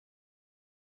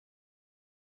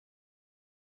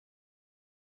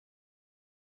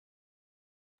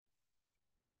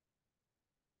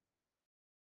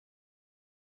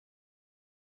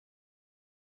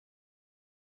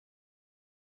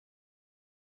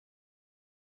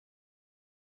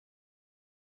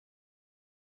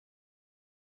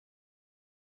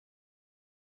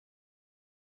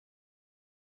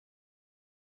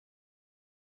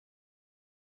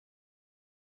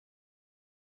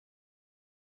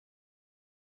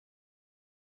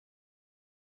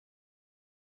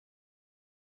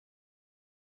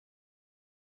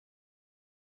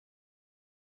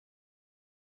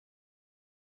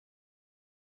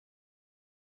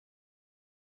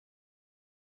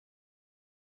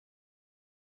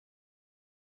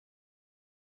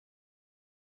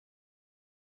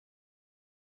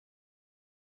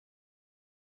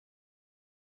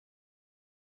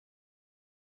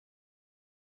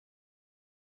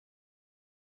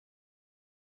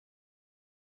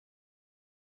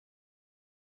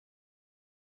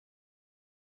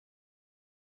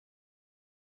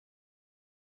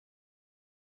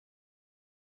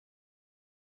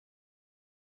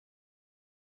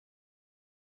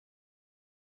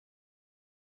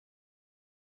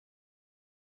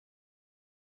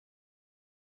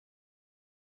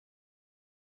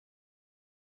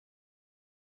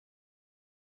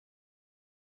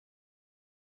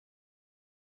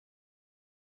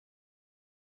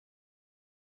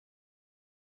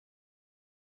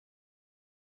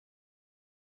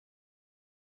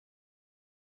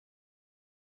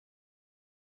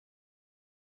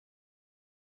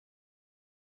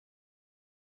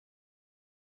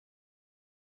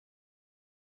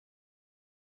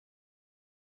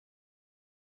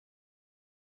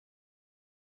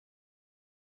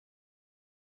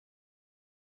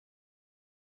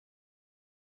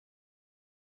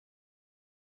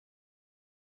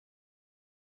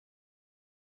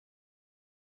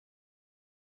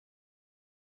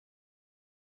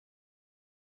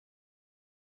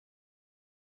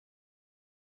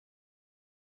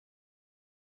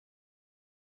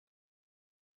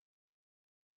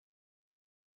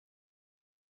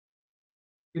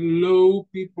Hello,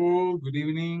 people. Good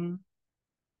evening.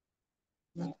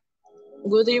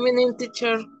 Good evening,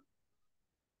 teacher.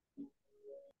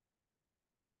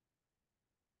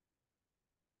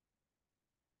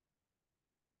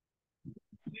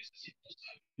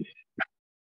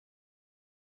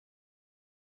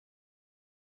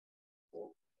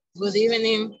 Good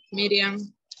evening, Miriam.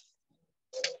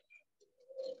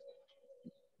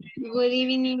 Good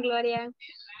evening, Gloria.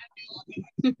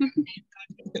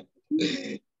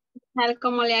 Tal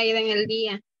como le ha ido en el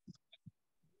día.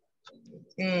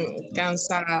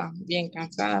 Cansada, bien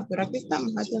cansada, pero aquí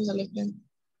estamos haciéndole frente.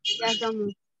 Ya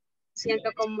somos.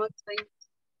 Siento como estoy.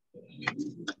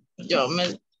 Yo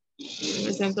me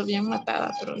siento bien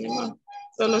matada, pero ni modo.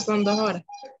 Solo son 2 horas.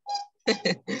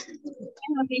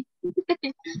 Bueno, sí.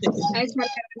 A echar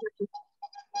carrera.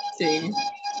 Sí.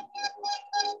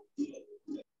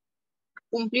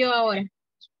 Cumplió ahora.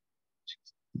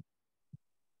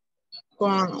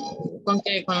 ¿Con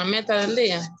qué? ¿Con la meta del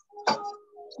día?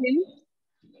 Sí.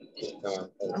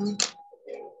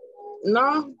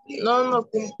 No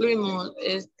cumplimos.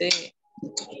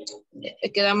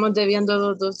 Quedamos debiendo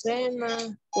 2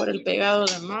 docenas por el pegado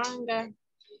de manga.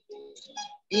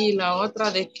 Y la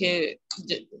otra de que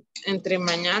entre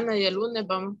mañana y el lunes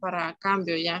vamos para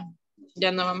cambio ya.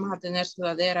 Ya no vamos a tener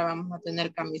sudadera, vamos a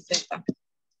tener camiseta.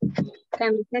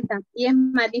 Camiseta. Y es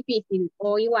más difícil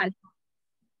o igual.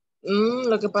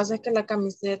 Lo que pasa es que la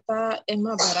camiseta es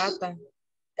más barata.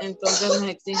 Entonces nos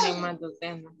exigen más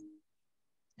docenas.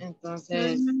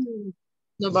 Entonces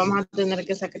nos vamos a tener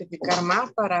que sacrificar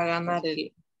más para ganar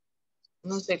el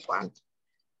no sé cuánto.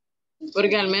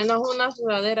 Porque al menos una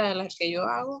sudadera de las que yo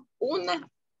hago, una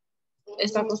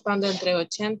está costando entre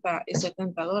 80 y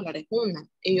 70 dólares una.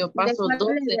 Y yo ¿De paso cuál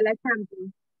 12 es de la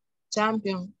Champions?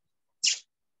 Champion.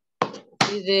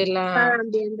 Y de la... Pagan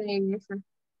bien en esa.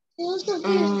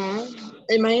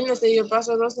 Imagínate, yo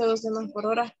paso 12 docenas por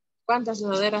hora. ¿Cuántas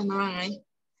sudaderas no van ahí?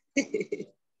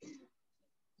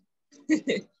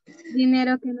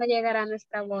 Dinero que no llegará a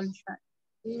nuestra bolsa.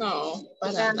 No,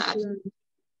 para nada.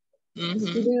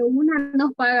 Gracias. De una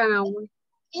nos pagan aún.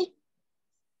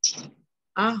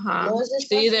 Ajá.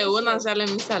 Sí, de una sale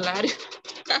mi salario.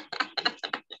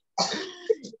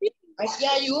 Aquí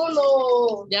hay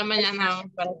uno. Ya mañana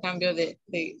vamos para el cambio de...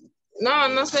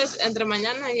 No sé, entre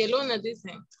mañana y el lunes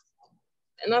dicen.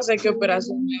 No sé qué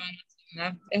operación me van a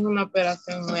asignar. Es una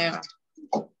operación nueva.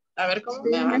 A ver cómo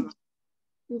me va.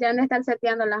 Ya no están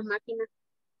seteando las máquinas.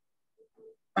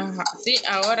 Ajá. Sí,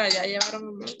 ahora ya llevaron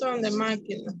un montón de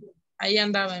máquinas. Ahí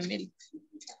andaba Emil.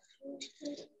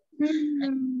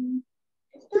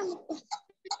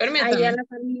 Permítame. Allá la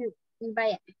familia.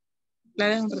 Vaya. La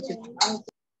dejo un ratito.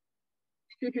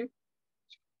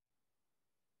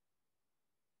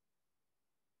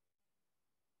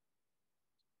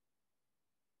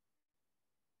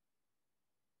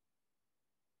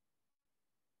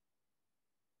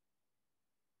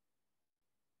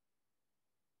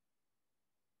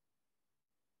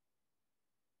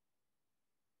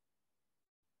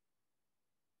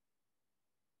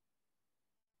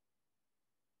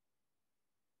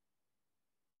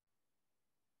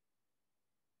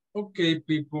 Ok,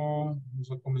 people.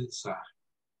 Vamos a comenzar.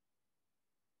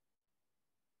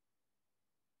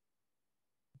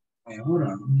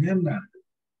 Ahora, ¿dónde andan?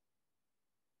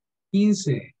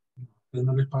 15. Ustedes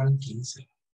no les pagan 15.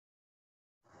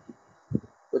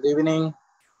 Good evening.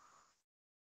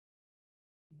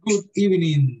 Good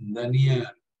evening,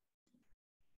 Daniel.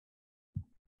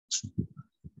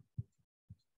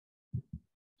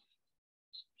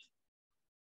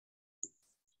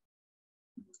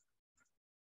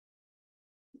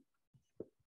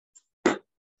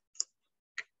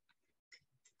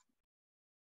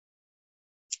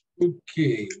 Ok.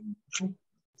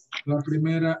 La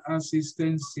primera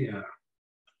asistencia.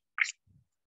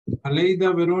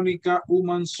 Aleida Verónica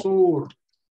Humansor.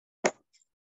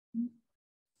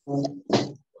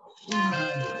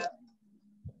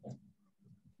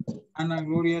 Ana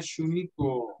Gloria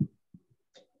Shuniko.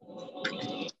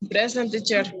 Present,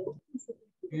 teacher.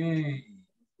 Okay.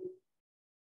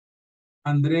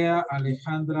 Andrea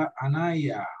Alejandra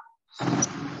Anaya.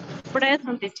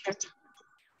 Present, teacher.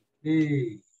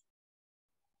 Okay.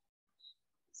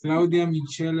 Claudia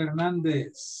Michelle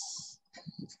Hernández.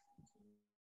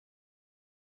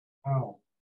 Wow.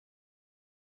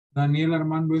 Daniel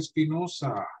Armando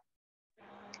Espinosa.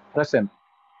 Present.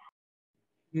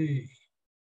 Okay.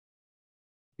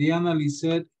 Diana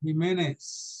Lisette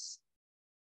Jiménez.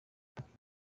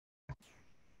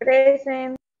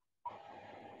 Present.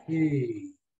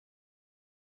 Okay.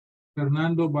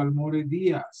 Fernando Balmore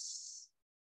Díaz.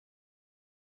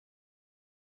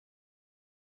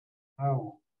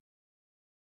 Wow.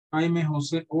 Jaime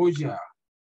José Oya.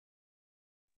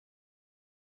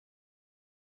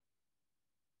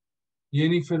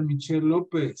 Jennifer Michelle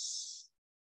López.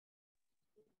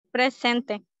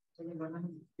 Presente.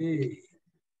 Okay.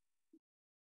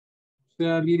 José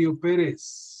Alirio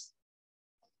Pérez.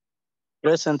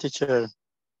 Present, teacher.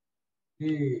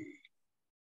 Okay.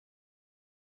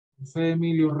 José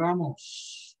Emilio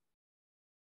Ramos.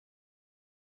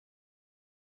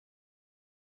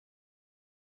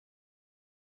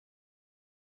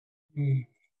 Okay.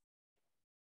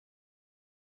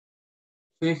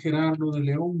 José Gerardo de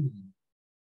León.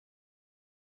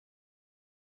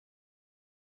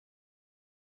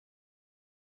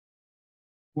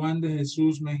 Juan de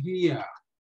Jesús Mejía.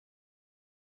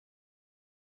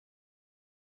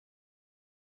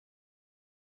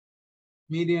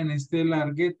 Miriam Estela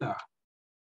Argueta.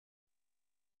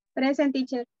 Present,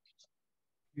 teacher.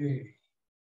 Okay.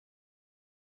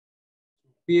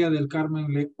 Sofía del Carmen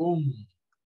León.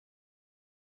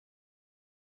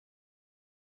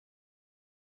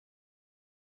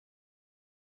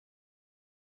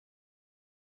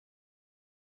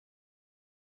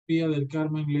 Sofía del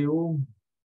Carmen León.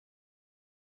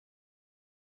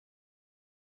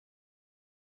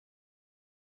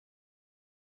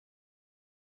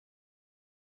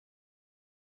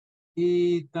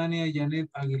 Y Tania Janet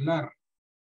Aguilar.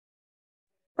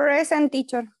 Present,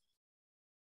 teacher.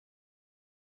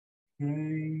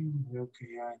 Okay. Veo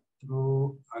que ya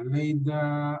entró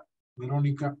Aleida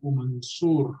Verónica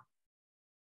Umansur.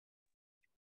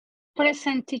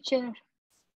 Present, teacher.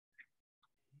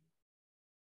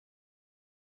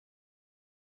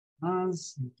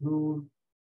 Más entró.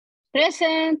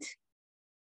 Present.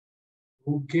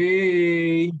 Ok.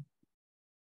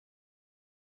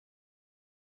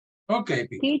 Ok,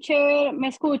 Pete. Teacher, ¿me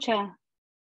escucha?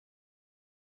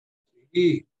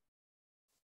 Y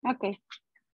Ok.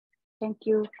 Thank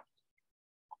you.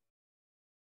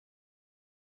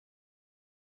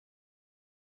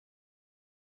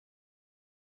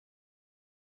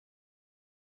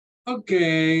 ok,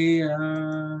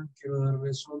 quiero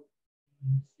darles otro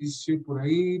ejercicio por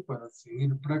ahí para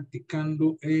seguir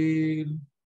practicando el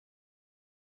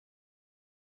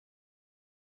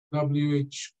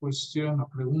WH cuestión a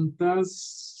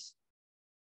preguntas.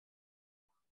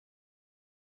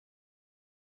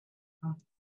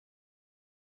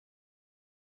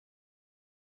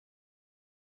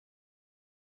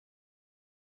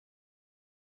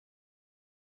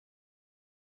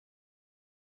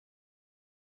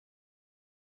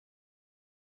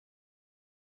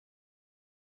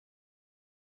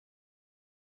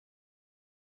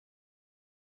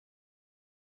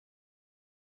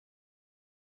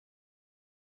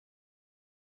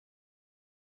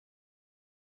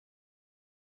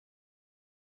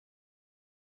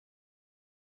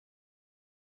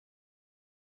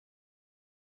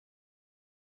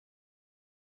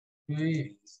 Ok,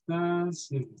 ahí está,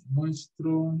 se los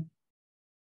muestro.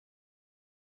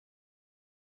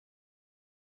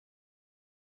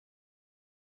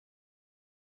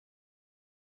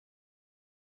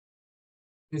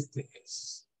 Este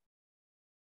es.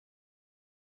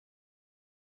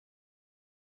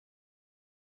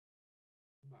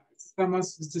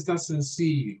 Este está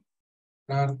sencillo.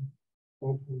 Buscar,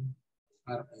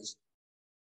 buscar esto.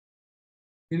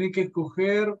 Tienen que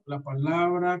escoger la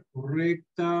palabra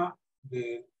correcta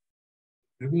de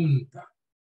pregunta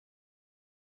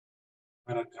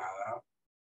para cada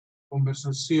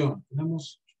conversación.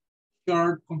 Tenemos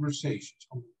short conversations,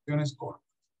 conversaciones cortas.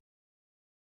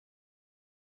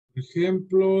 Por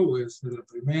ejemplo, voy a hacer la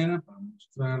primera para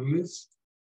mostrarles.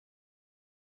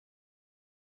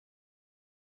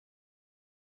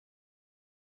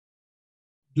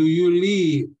 Do you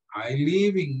live? I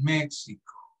live in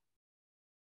Mexico.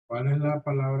 ¿Cuál es la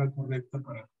palabra correcta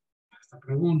para esta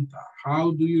pregunta?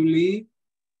 How do you live?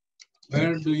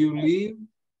 Where do you live?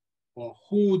 O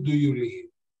who do you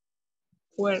live?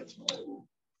 Where?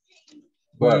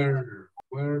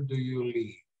 Where do you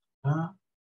live? ¿Ah?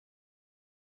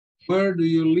 Where do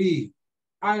you live?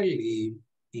 I live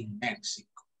in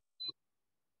Mexico.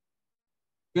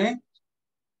 ¿Ok?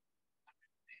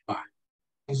 Vale.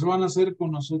 Eso van a hacer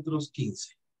con nosotros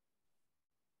 15.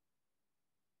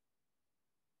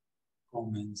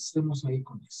 Comencemos ahí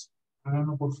con eso.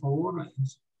 Háganlo por favor, ahí en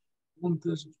sus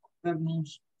apuntes, sus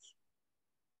cuadernos.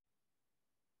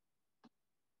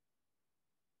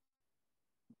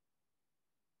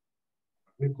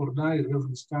 Recordar y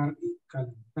refrescar y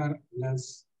calentar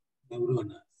las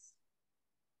neuronas.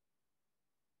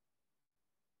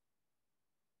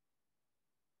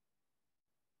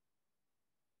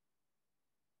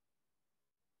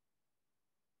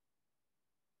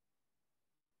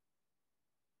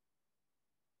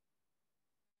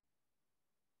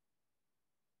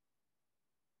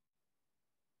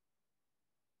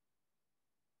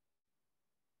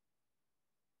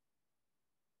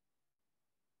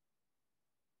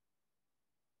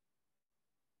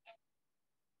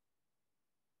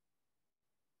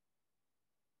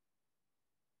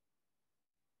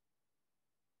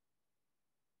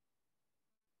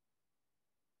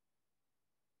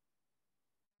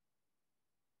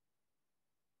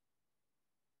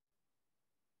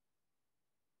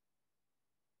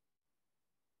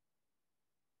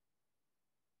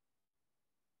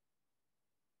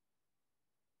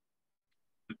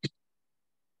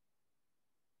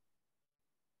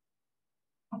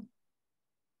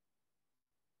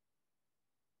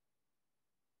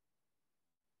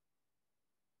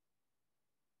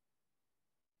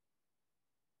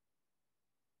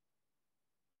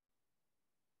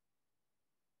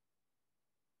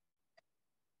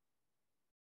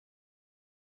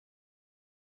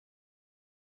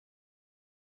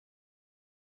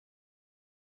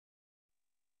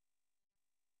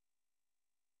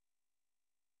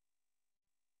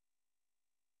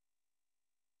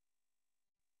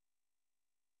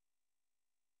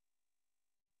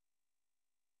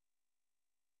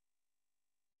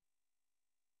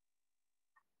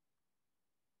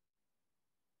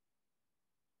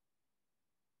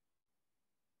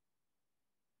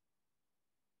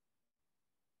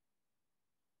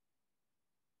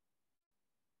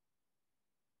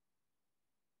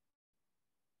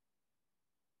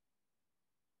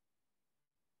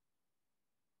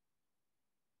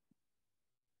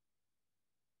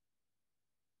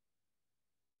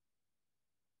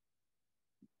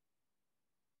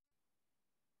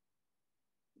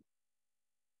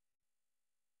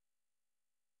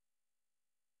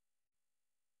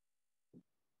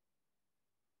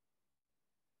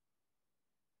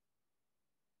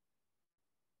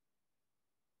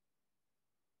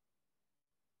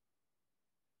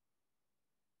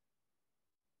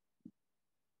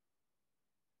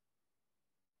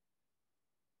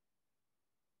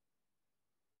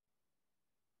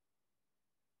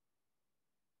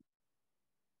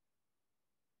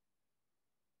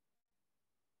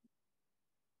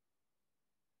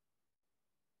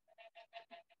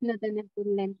 No tenés tus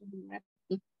lentes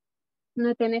aquí.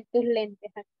 No tenés tus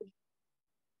lentes aquí.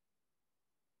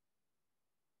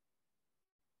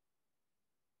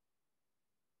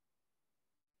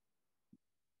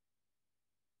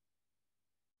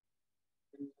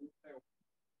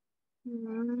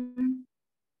 Mm,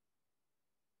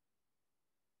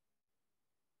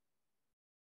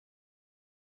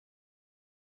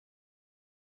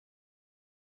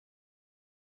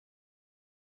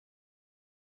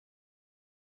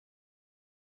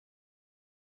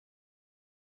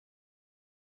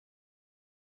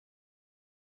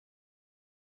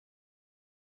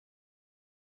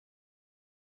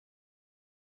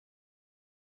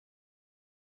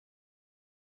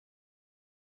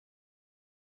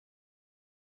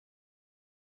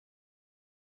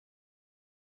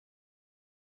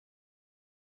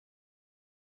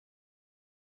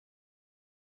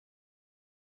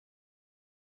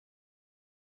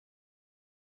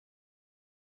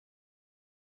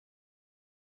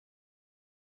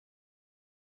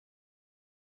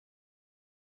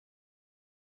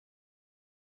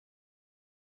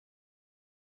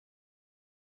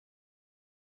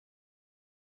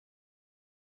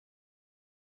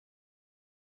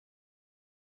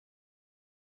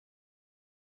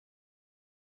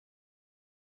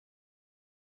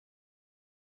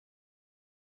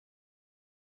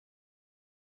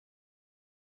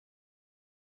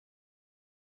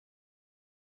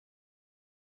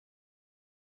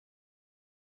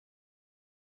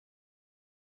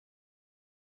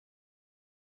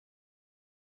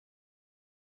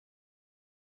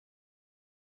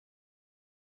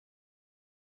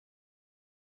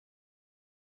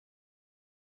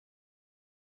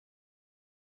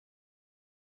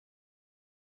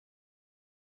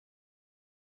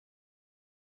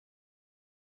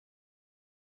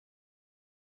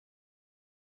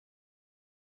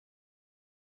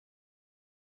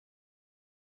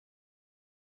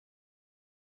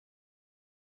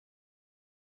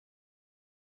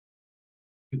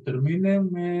 Que termine,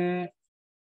 me...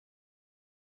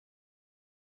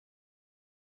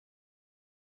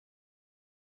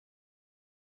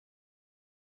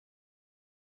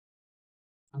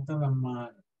 Hasta la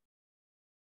mano.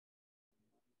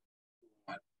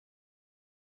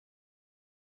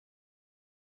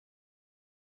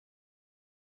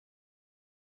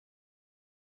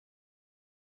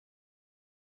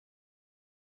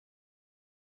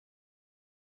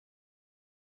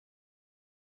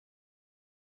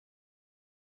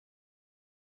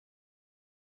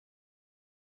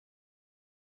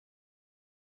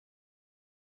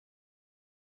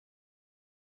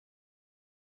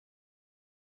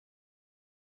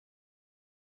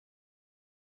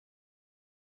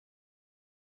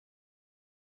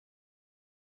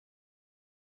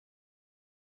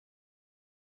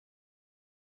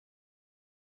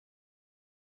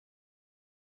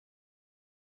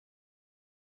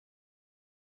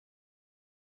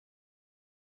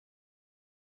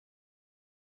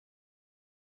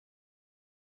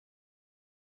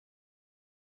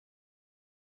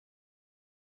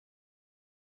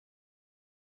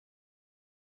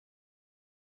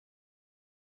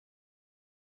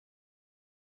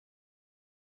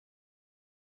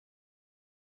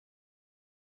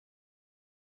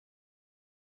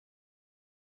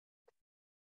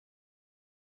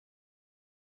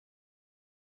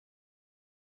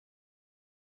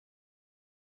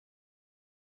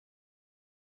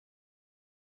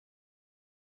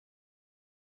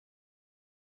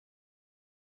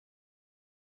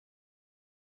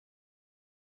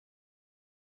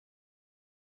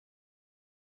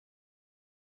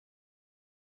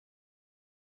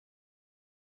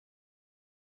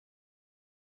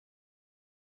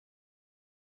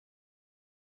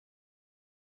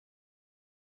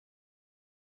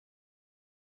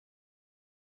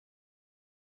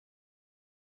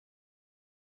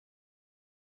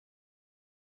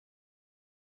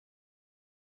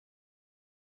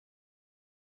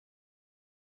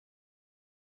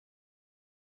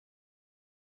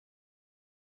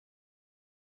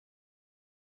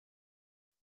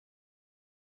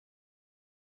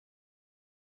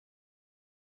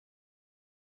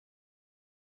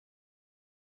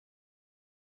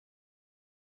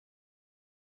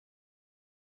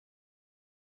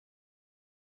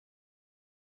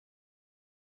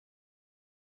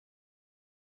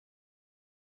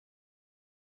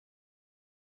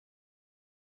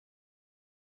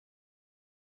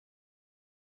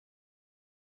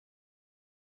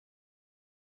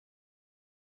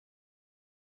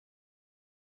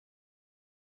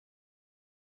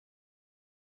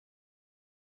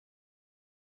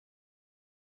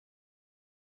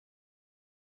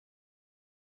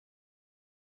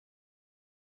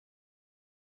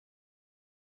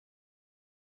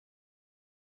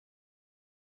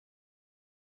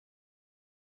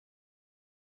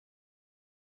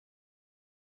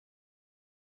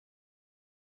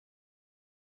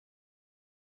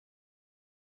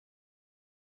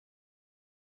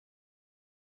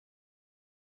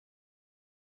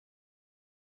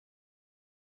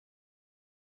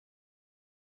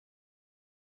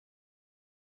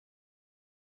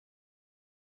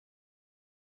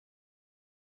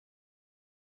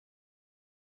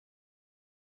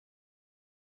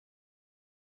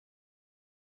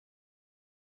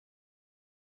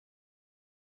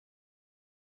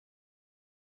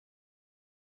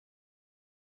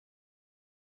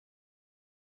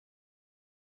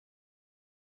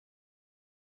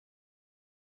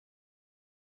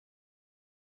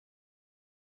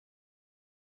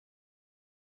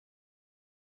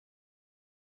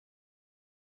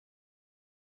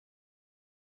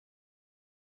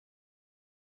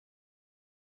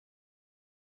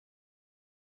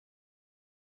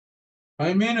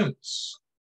 5 minutes.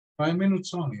 5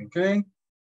 minutes only, okay?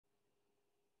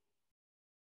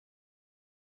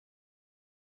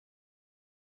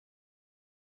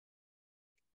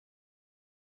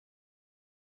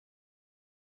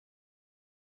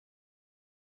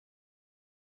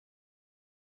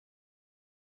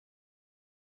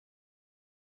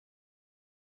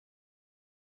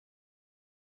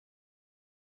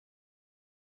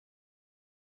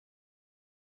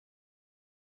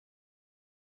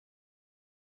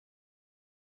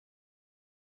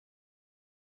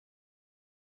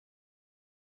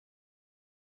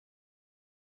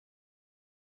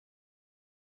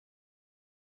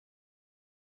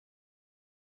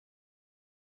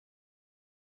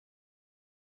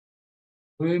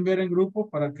 Pueden ver en grupo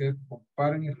para que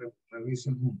comparen y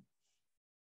revisen juntos.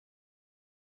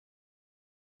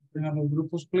 Tengan los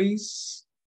grupos, please.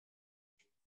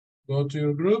 Go to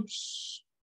your groups.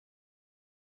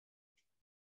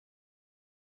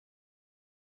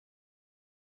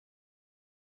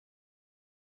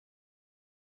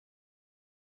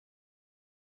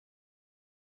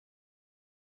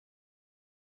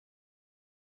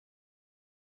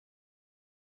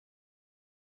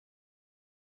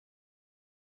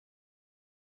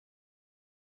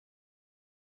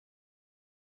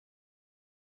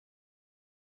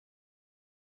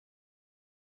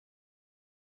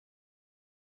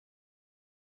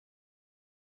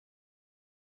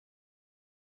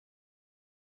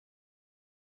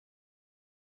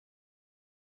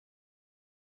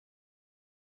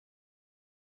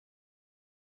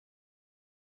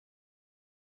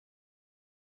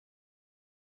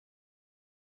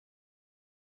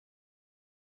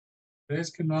 Tres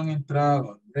que no han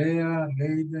entrado. Andrea,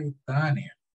 Leida y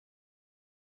Tania.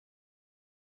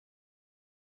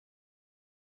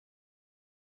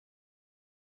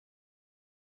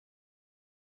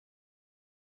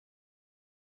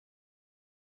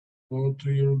 Go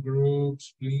to your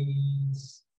groups,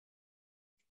 please.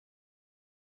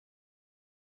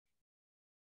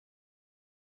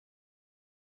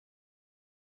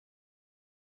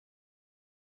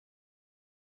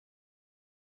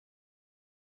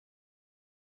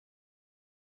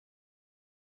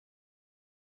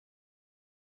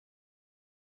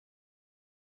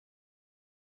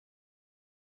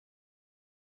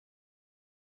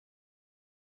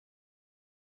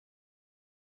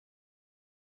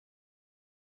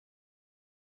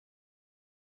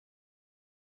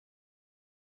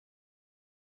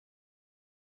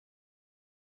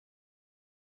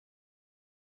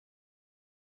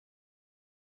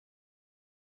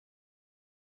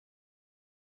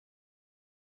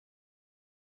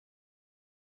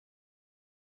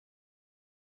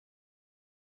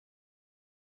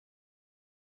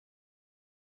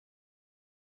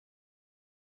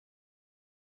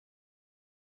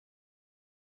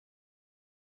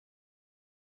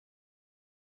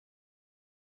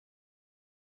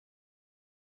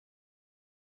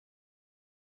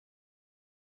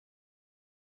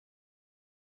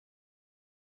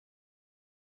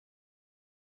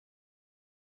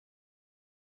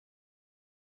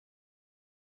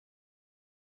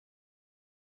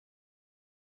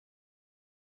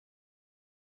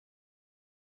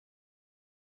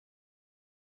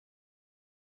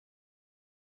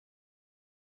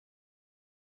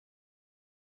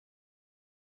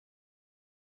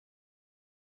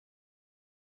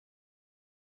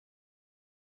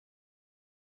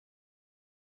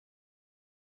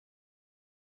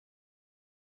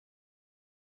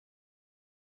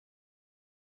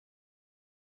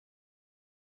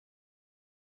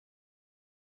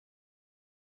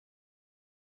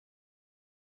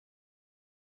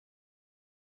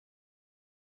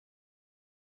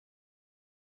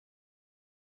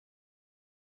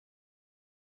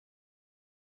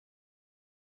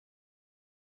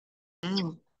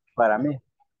 Para mí,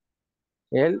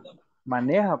 él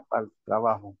maneja al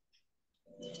trabajo.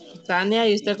 Tania,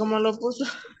 ¿y usted cómo lo puso?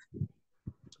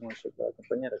 No sé, la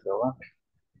compañera que va.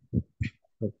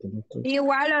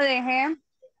 Igual lo dejé.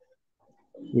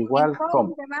 Igual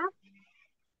como. ¿Se va?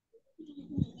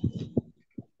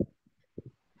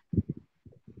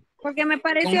 Porque me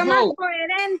pareció más how.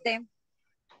 coherente.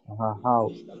 Ajá,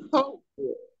 how. How.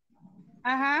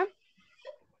 Ajá.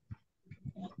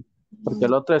 Porque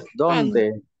el otro es Bueno,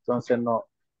 dónde. Entonces no.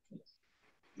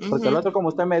 Porque el otro, como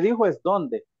usted me dijo, es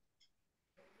dónde.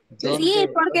 Sí,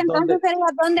 porque entonces ¿Dónde? sería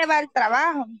dónde va el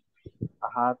trabajo.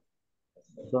 Ajá,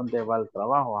 dónde va el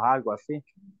trabajo, ajá, algo así.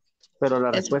 Pero la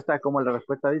es, respuesta, como la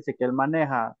respuesta dice que él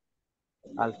maneja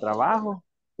al trabajo,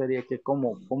 sería que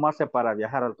cómo hace para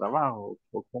viajar al trabajo,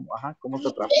 o cómo, ajá, cómo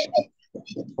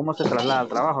se traslada al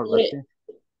trabajo, algo así.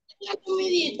 la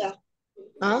comidita.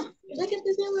 ¿Ah?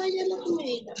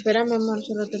 Espérame, amor,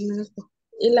 solo termino esto.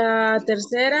 Y la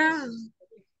tercera,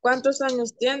 ¿cuántos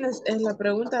años tienes? Es la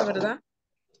pregunta, ¿verdad?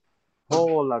 How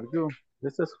old are you?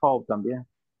 This is how también.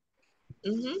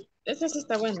 Ujú, esa sí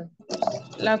está buena.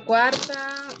 La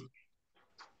cuarta,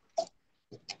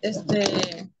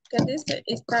 ¿qué dice?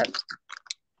 Está,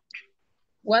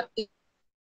 what is-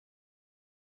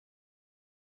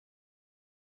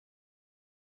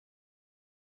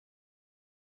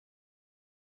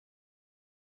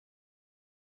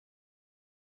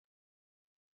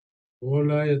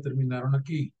 Hola, ya terminaron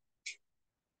aquí.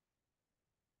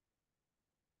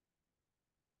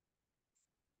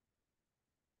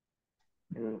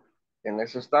 En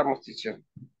eso estamos, teacher.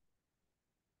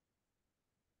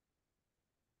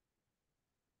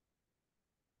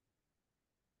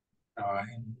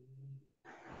 Trabajen.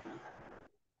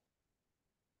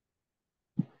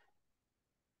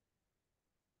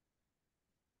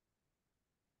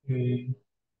 Eh,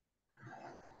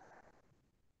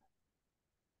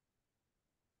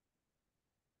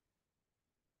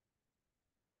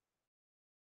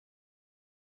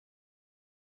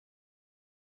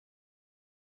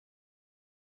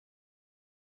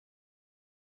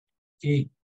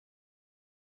 sí.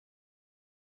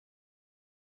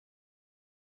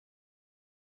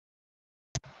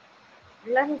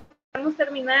 las estamos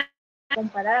terminando de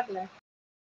compararlas.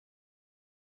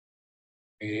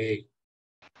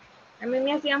 A mí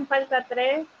me hacían falta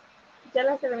 3, ya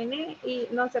las terminé y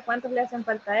no sé cuántos le hacen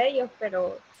falta a ellos,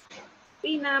 pero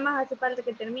sí, nada más hace falta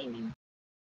que terminen.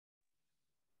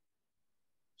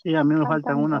 Sí, a mí me faltan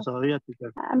Faltan unas 2. todavía,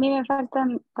 teacher. A mí me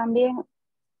faltan también.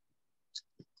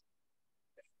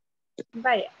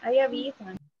 Vaya, ahí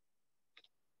avisan.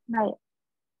 Vaya.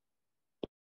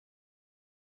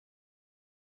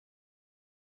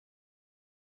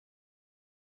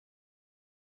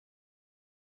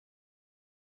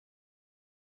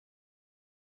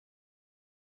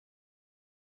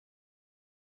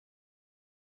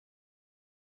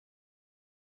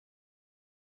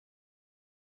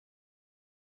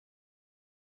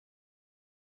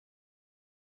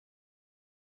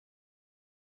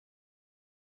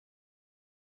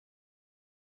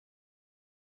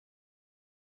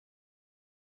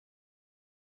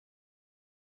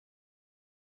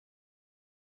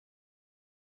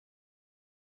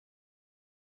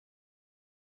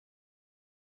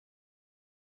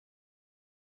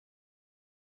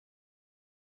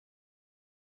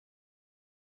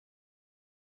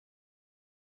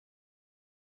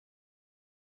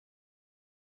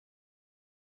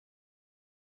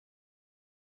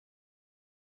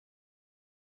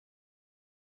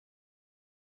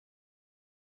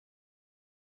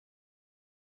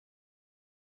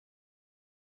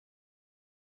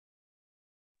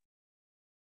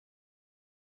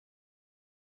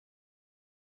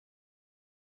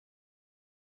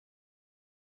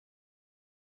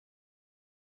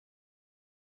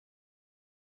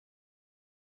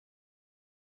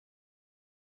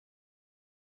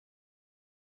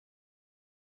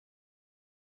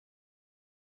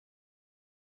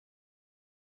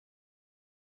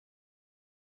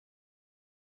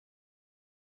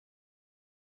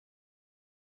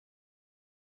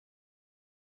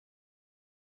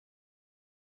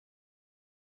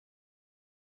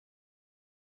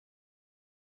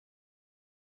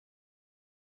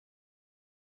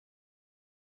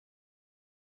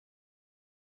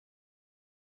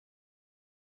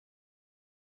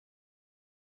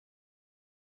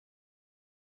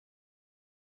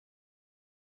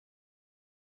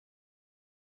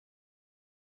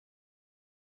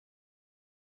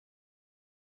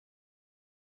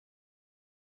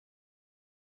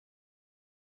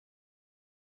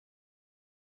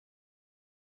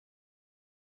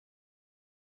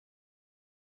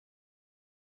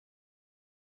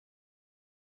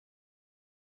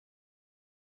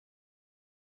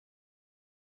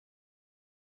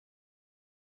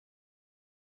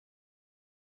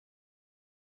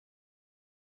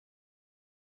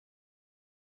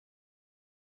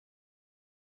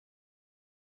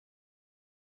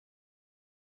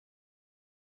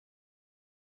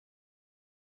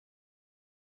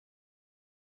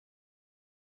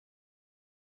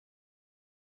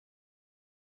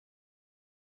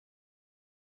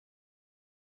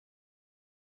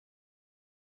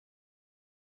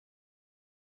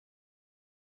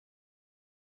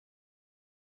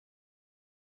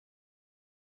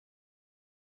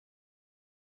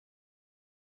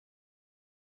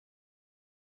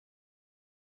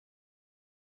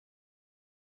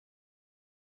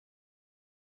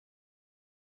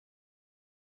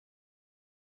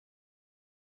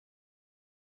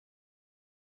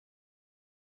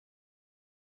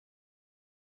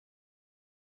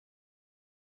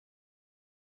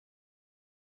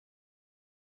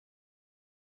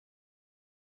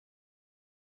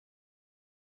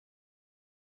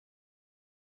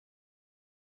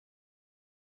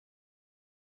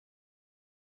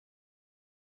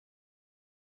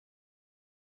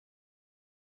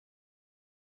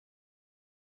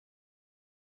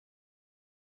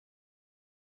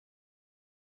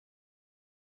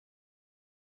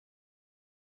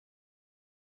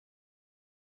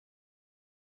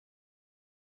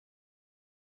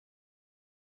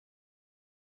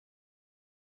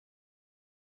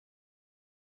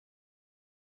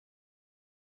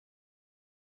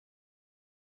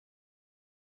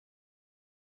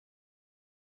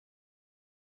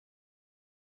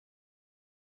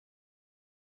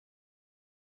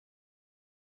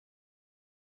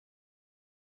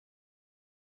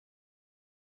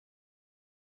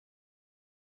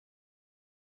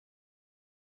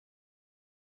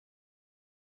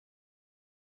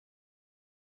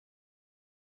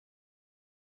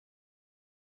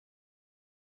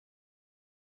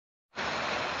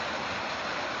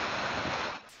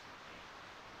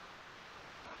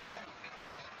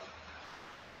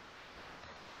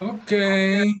 Ok.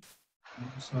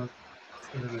 Vamos a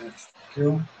hacer el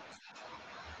ejercicio.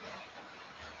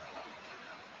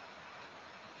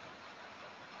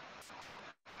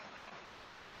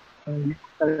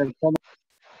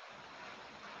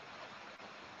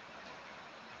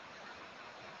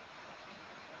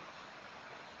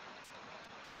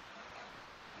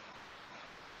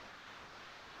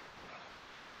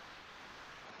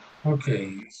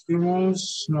 Okay,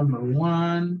 hicimos number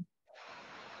 1.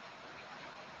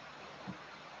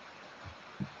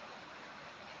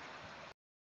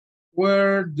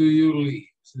 Where do you live?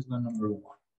 This is the number 1.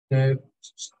 Okay.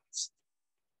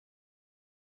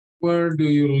 Where do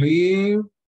you live?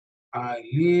 I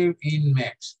live in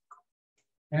Mexico.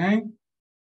 Okay.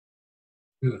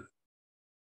 Good.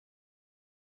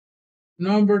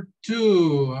 Number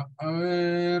 2. A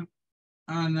ver,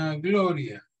 Ana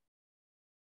Gloria.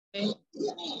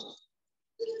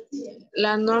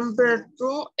 La number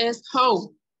 2 es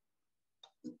how.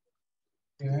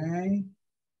 Okay.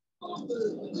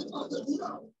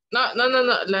 No.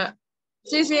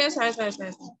 Sí, esa.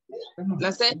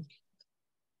 La C.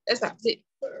 Esa, sí.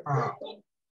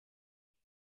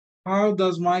 How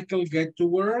does Michael get to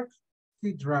work?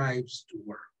 He drives to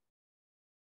work.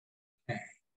 Okay.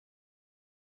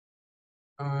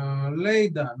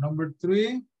 Leida, number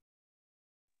 3.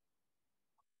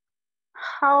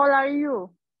 How old are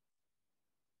you?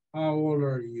 How old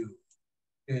are you?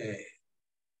 Okay.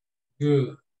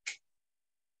 Good.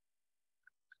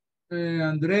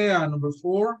 Andrea, number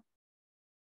 4.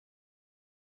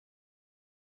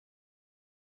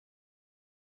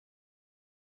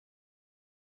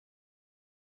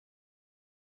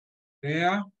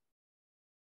 Andrea.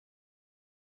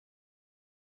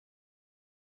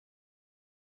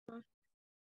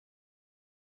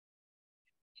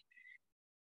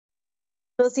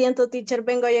 Lo siento, teacher,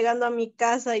 vengo llegando a mi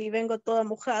casa y vengo toda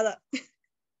mojada.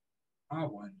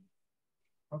 Bueno.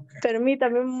 Okay.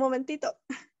 Permítame un momentito.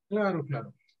 Claro.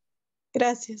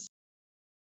 Gracias.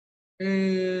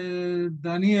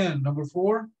 Daniel, number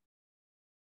 4.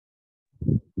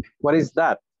 What is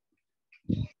that?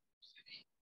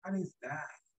 What is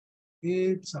that?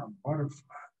 It's a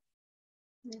butterfly.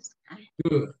 Yes.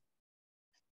 Good.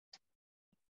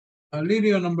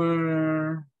 Lirio,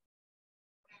 number...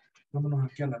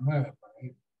 Vámonos aquí a la 9 para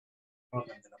ir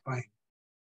orden de la página.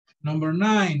 Number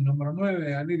 9, número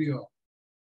 9, Alirio.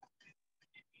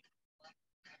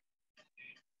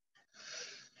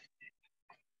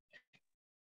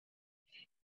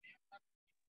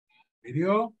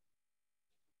 Alirio.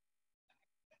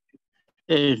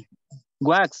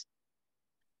 What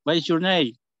is your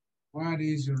name? What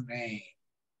is your name?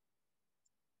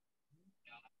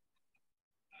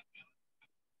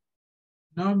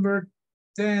 Number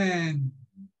 10.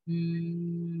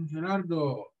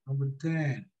 Gerardo, number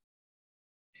 10.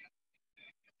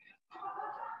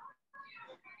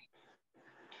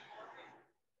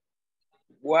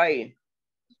 Why?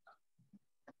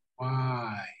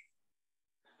 Why?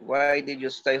 Why did you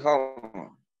stay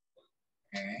home?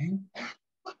 Okay.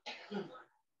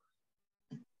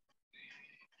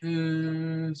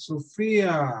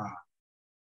 Sofía.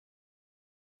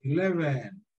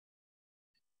 11.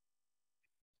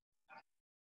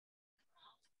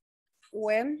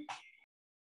 When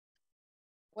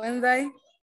they?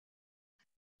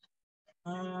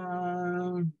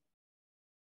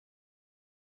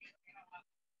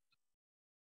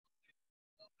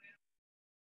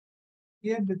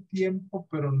 Tiene tiempo,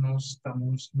 pero no se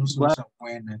usa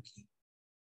buena aquí.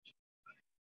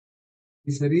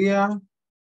 Y sería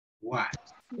what.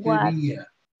 What?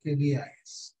 ¿Qué día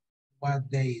es? What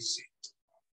day is it?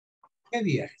 ¿Qué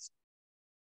día es?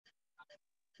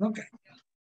 Ok.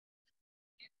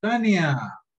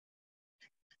 Tania.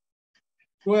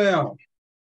 12.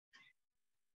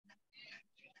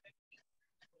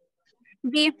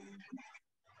 B.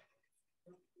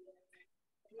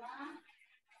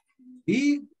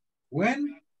 Y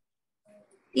when?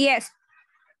 Yes.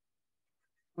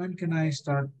 When can I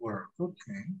start work?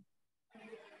 Okay.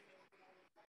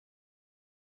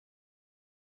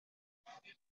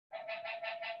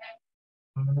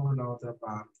 Vamos a la otra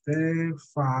parte.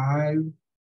 5.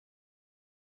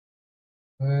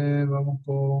 Vamos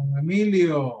con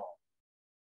Emilio.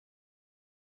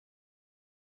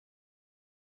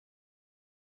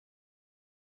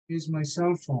 Here's my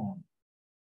cell phone.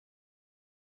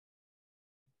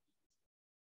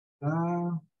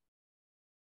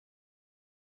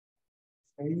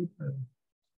 Y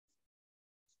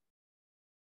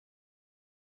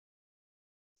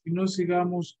nos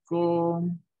sigamos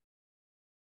con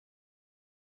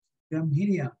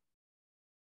Miriam.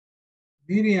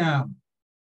 Miriam,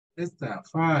 esta,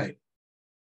 5.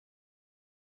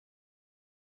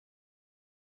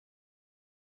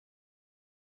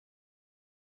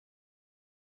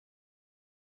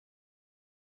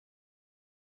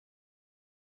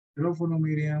 micrófono,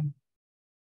 Miriam.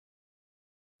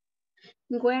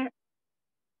 Where?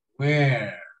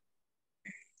 Where?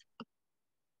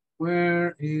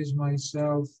 Where is my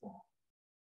cell phone?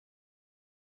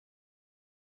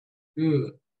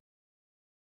 Good.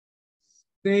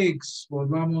 6.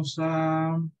 Volvamos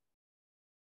a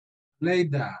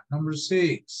Leida. Number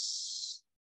 6.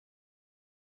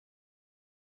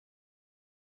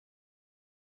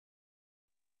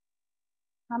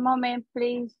 A moment,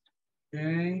 please.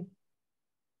 Okay.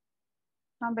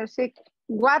 Number 6.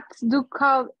 What do you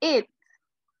call it?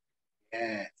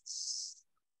 Yes.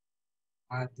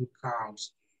 What do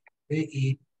cows eat? They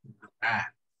eat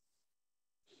that.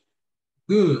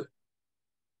 Good.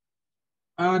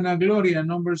 Ana Gloria,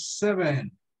 number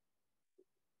 7.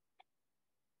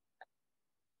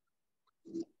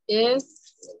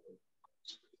 Es,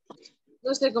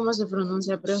 no sé cómo se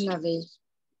pronuncia, pero es la de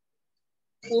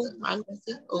algo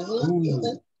así.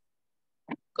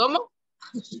 ¿Cómo?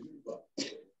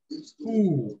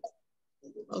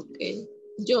 Ok.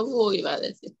 Yo iba a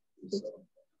decir.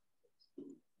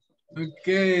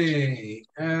 Okay.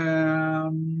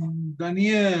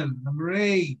 Daniel, number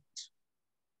 8.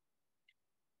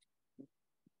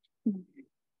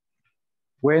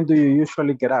 When do you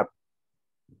usually get up?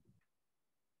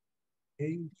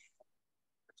 Okay.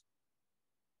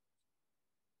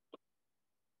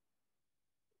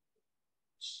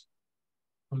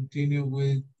 Continue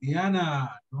with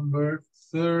Diana, number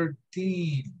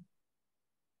 13.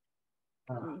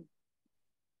 Diana.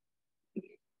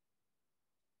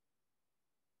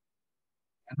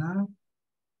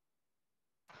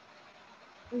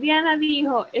 Diana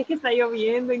dijo, es que está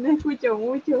lloviendo y no escucho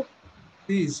mucho.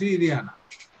 Sí, Diana.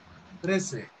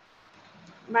 13.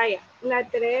 Vaya, la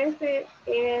 13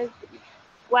 es,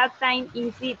 what time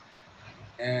is it?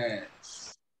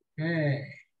 Yes. Okay.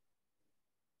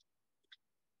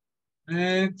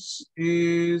 Next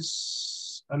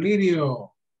is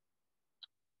Alirio.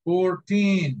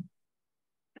 14.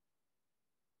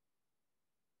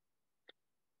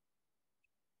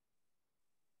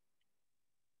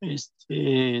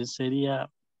 Sería,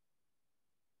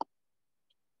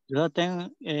 yo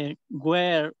tengo,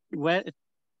 where,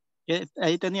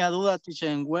 ahí tenía duda, teacher,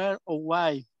 en where o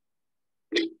why.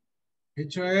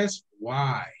 Hecho es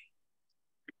why.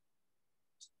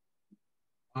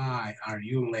 Why are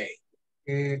you late?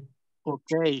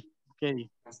 Okay.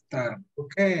 Tarde.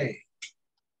 Okay.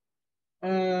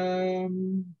 A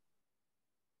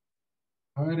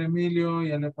ver, Emilio,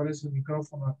 ya le aparece el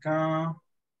micrófono acá.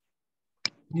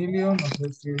 Emilio, no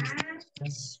sé si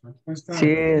es respuesta.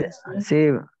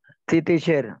 Sí,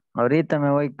 teacher. Ahorita me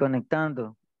voy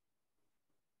conectando.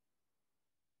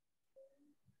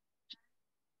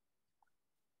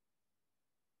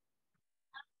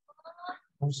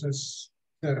 Entonces,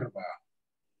 observa.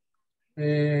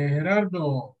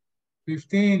 Gerardo,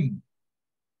 15.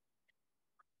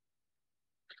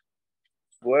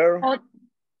 Where?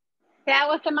 ¿Qué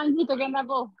hago este maldito que anda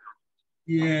vos?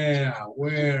 Yeah,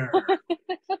 where?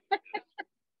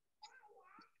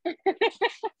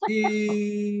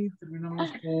 Y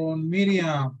terminamos con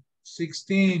Miriam,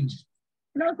 16.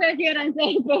 No sé si eran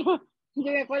 6, pero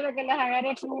yo me acuerdo que las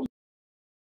agarré como...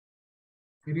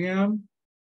 Miriam.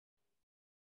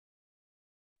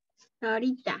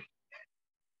 Ahorita.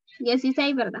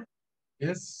 16, ¿verdad?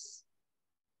 Yes.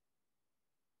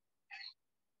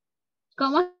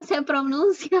 ¿Cómo se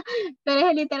pronuncia? Pero es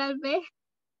el literal B.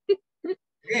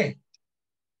 ¿Qué?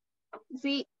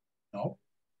 Sí. No.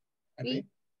 Sí.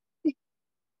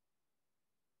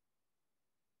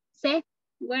 C.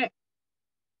 Where.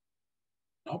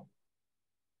 No.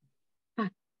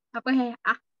 Pues es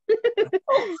A.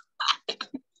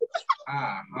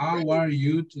 How are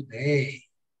you today?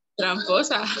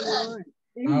 Tramposa.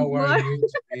 How are you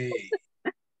today?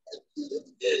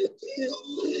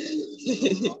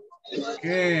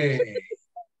 Okay.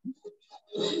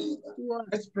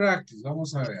 Let's practice.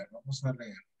 Vamos a ver. Vamos a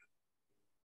leer.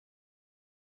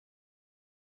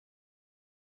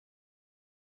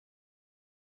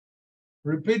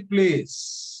 Repeat,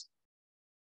 please.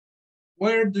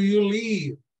 Where do you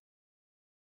live?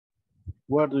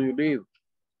 Where do you live?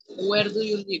 Where do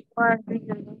you live?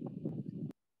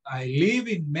 I live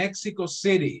in Mexico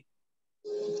City.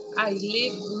 I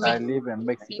live in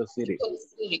Mexico City.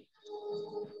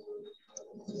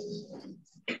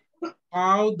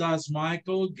 How does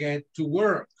Michael get to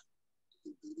work?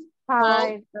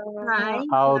 How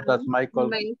does Michael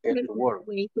get to work?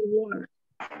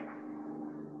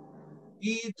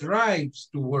 He drives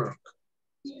to work.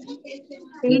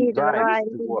 He drives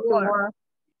to work.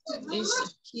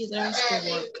 He drives to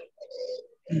work.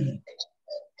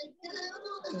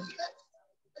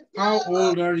 How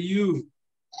old are you?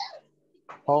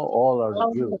 How old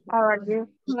are you? How are you?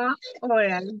 How old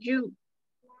are you?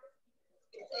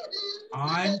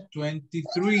 I'm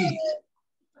 23.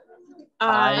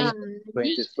 I'm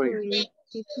 23.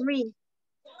 23.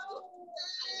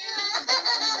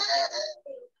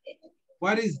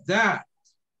 What is that?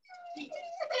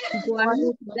 What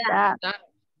is that?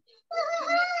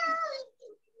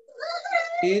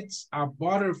 It's a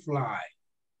butterfly.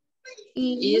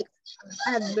 It's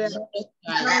a butterfly.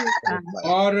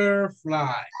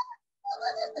 Butterfly.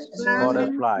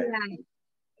 Butterfly.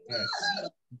 Yes.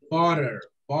 Butterfly.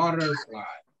 Butterfly.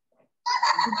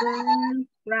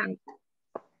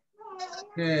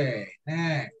 Okay,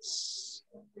 next.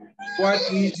 What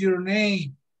is your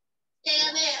name?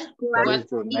 What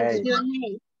is your name? Your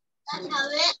name?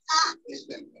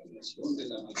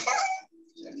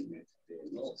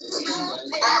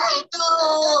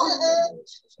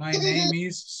 My name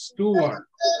is Stuart.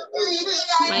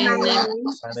 My name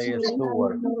My name is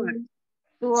Stuart.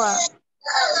 Stuart.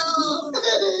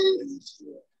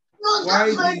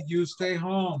 Why did you stay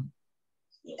home?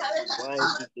 Why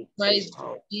did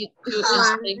you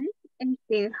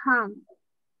Stay home.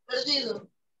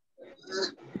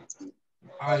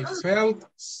 I felt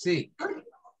sick.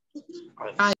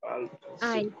 I felt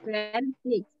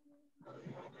sick.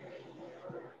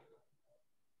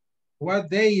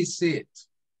 What day is it?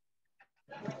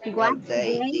 What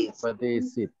day What day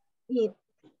is it? it?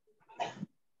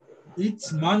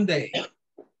 It's Monday.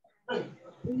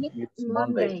 It's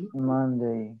Monday.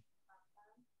 Monday.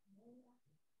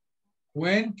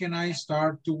 When can I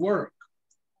start to work?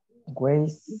 When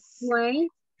When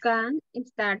can I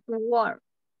start to work?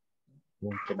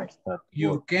 When can I start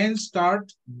You work? can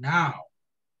start now.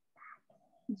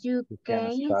 You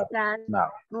can can start start now.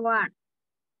 work.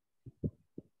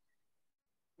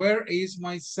 Where is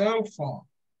my cell phone?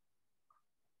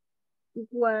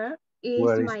 Where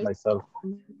Where is my my cell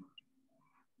phone?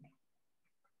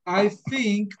 I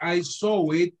think I saw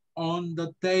it on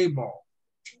the table.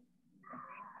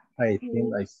 I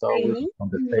think I saw it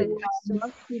on the table.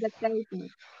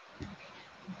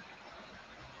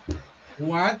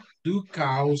 What do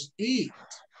cows eat?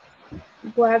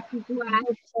 What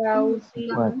cows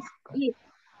eat?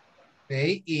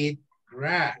 They eat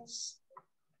grass.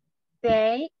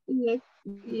 They eat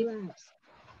grass.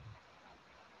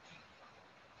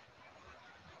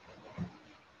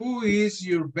 Who is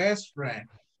your best friend?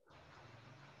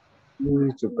 Who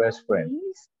is your best friend?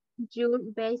 Your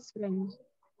best friend.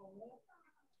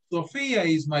 Sophia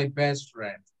is my best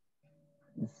friend.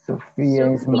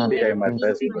 Sophia is my Sophia is my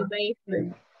best My friend. best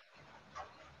friend.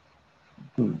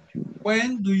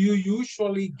 When do you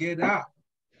usually get up?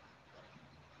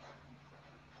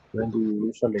 When do you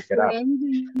usually get up? When do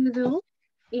you do?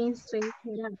 Instant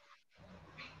get up.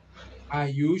 I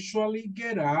usually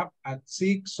get up at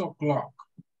 6 o'clock.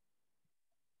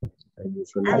 I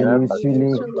usually I get up at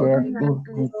usually 6 o'clock.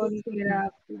 get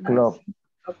up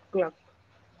clock.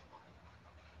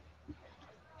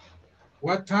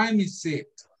 What time is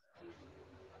it?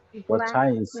 What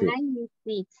time is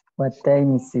it? What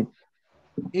time is it?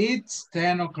 It's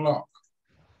 10 o'clock.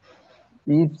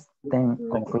 It's 10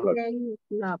 10 o'clock.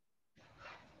 o'clock.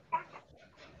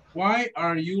 Why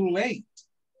are you late?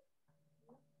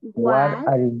 Why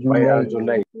are you Why are late? you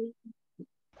late?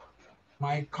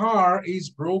 My car is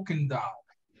broken down.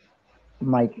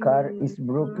 My car is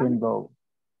broken down.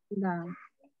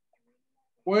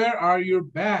 Where are your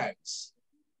bags?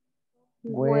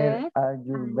 Where are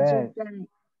your bags?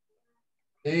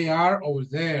 They are over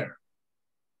there.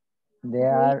 They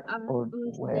are over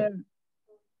where?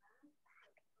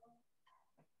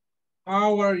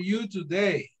 How are you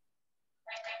today?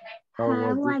 How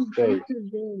are you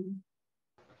today?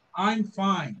 I'm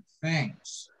fine,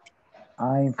 thanks.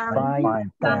 I'm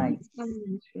fine, thanks.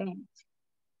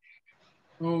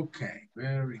 Okay,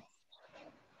 very good.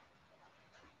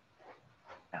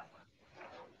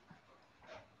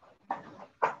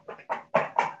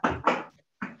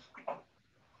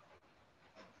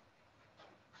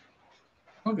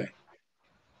 Ok.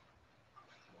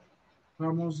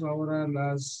 Vamos ahora a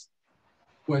las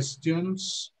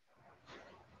questions.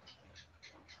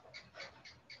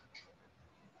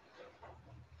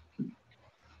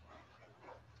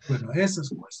 Bueno, esas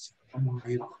cuestiones. Vamos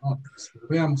a ir con otras. Pero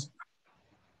veamos.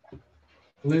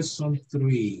 Lesson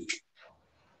 3.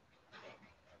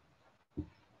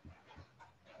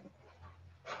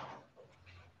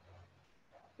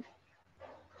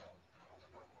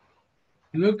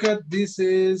 Look at this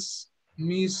is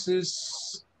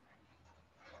Mrs.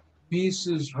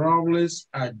 Robles'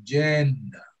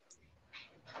 agenda.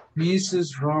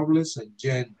 Mrs. Robles'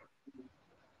 agenda.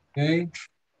 Okay.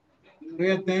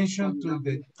 Pay attention to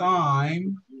the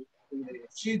time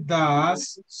she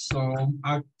does some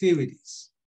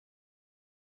activities.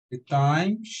 The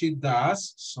time she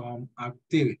does some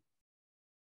activity.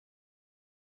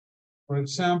 For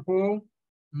example,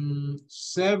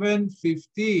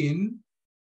 7:15,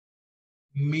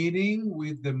 meeting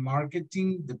with the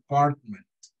marketing department.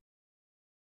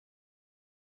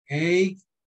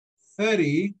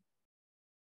 8:30,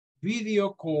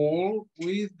 video call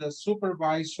with the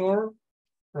supervisor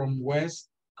from West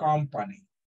Company.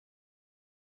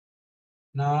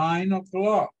 9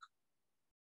 o'clock,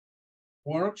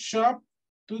 workshop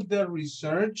to the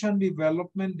research and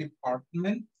development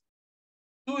department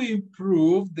to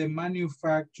improve the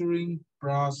manufacturing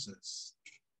process.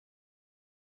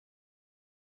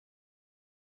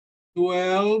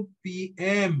 12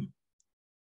 p.m.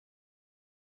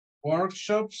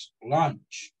 workshops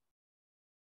lunch.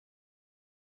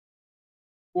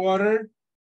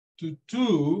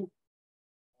 1:45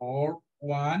 or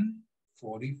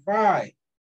 1:45.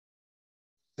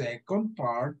 Second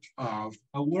part of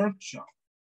a workshop.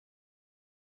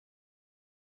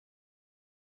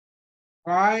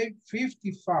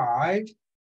 5:55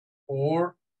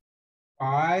 or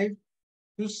 5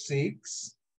 to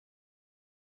 6.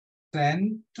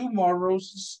 Send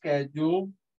tomorrow's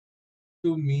schedule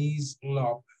to Ms.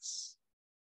 Lopez,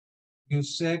 new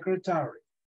secretary,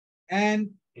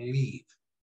 and leave.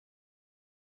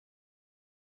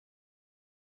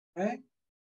 Okay?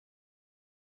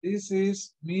 This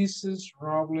is Mrs.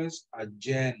 Robles'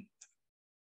 agenda.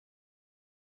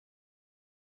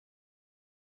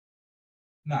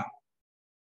 Now,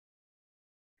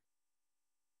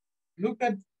 look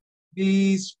at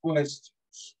these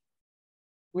questions.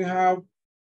 We have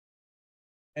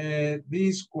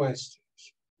these questions.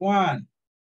 1,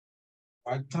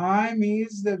 what time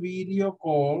is the video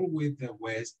call with the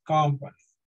West Company?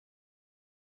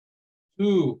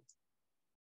 2,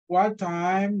 what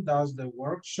time does the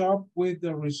workshop with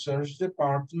the research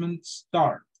department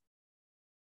start?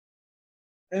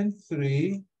 And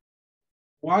 3,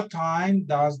 what time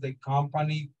does the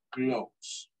company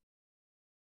close?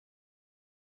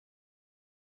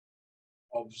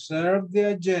 Observe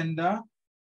the agenda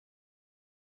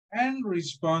and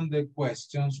respond the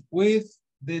questions with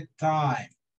the time.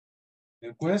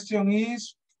 The question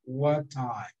is, what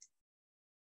time?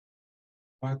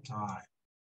 What time?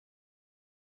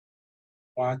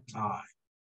 What time?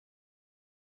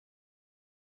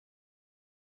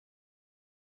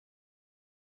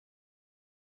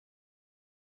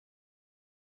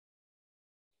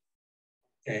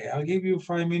 Okay, I'll give you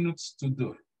 5 minutes to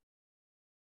do it.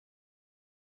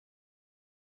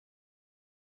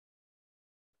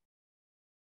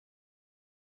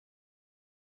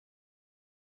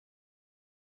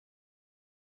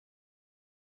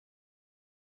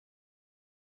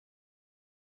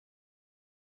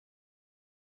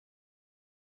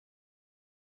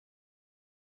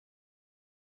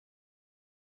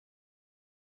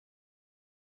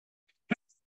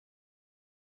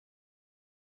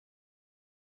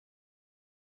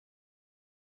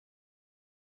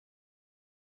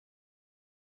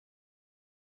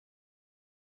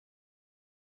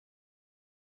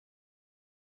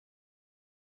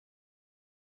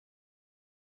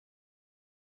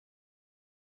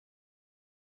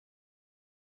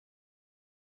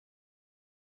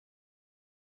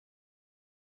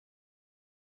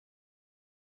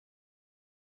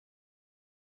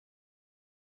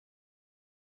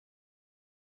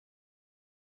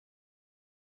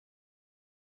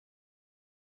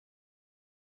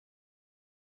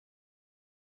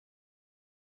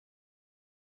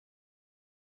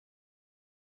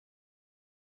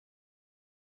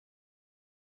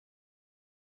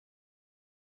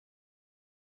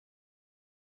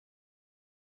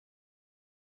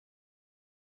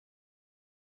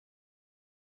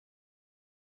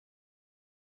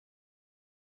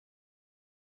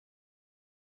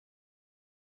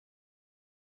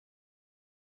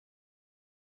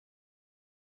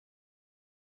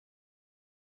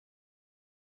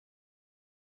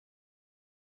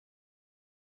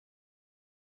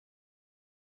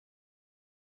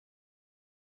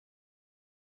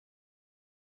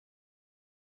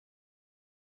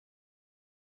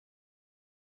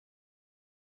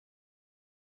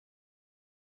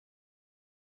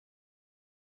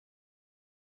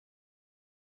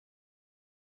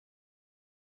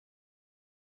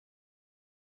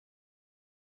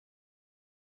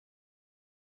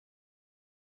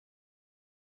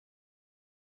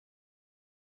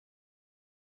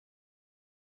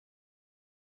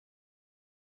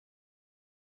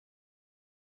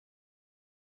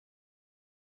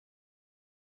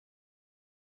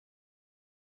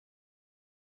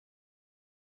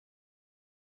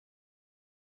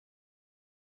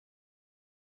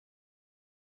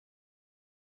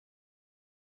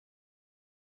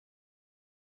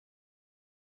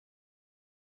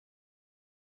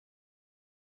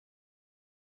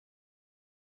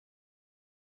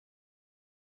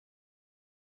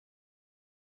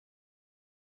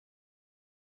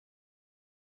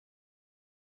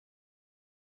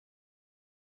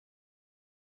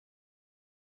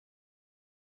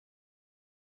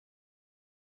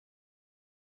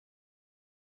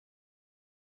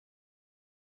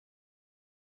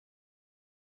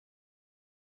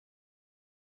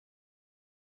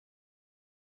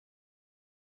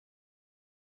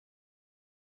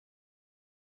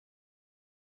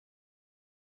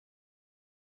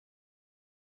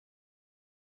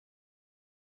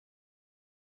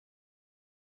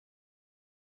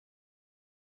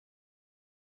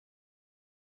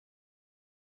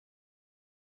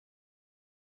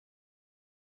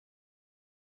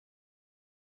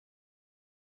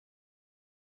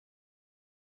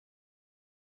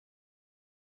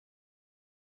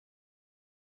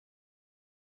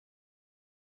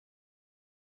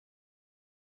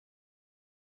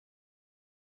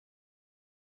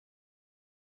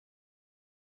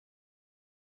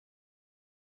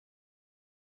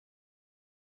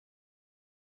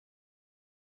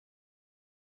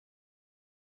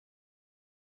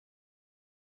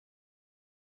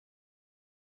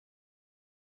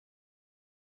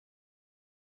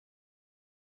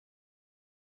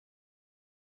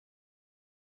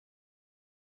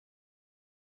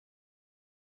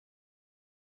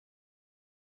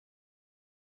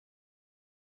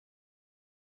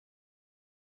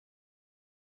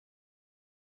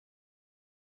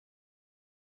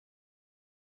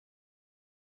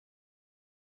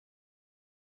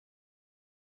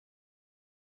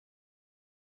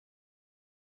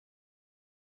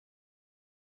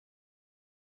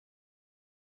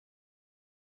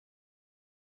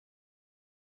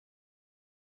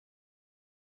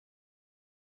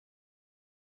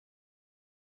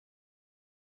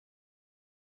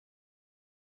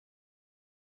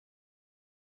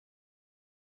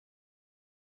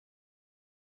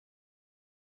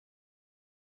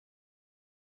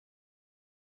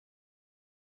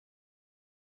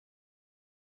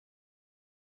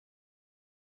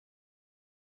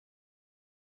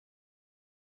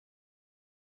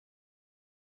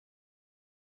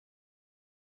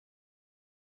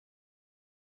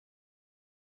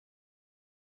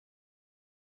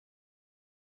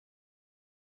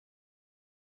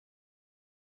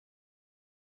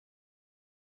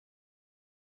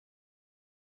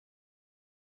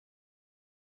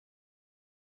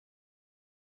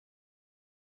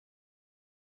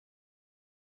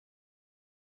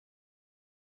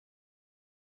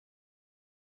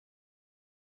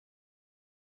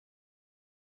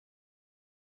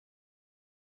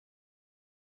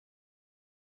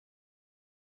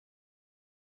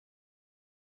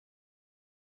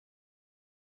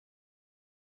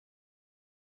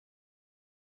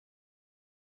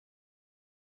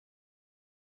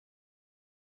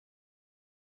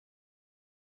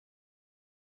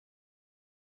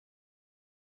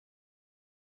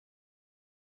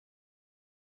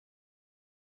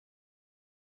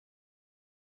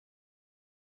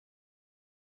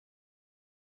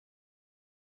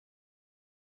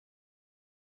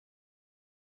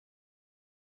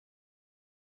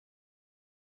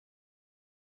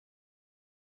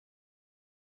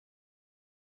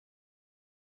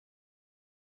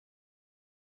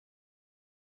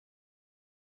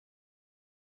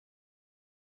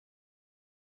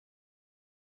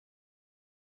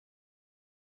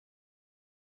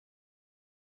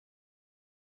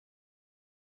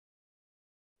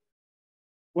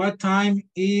 What time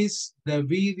is the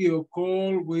video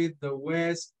call with the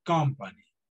West company?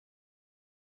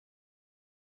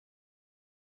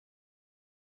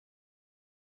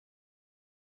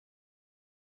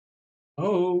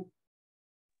 Oh.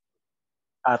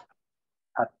 At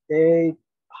 8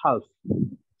 house.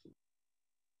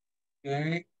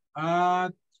 Okay,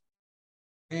 at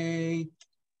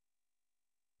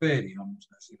 8:30, vamos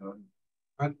a decirlo.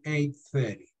 At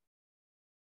 8:30.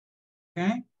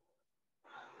 Okay.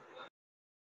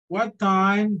 What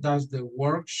time does the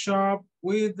workshop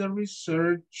with the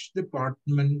research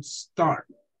department start?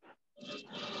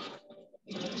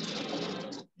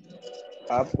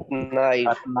 At 9.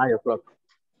 At 9 o'clock.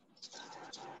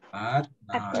 At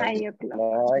At 9. 9 o'clock.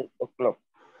 9 o'clock.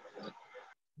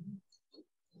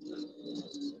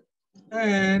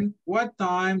 And what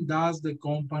time does the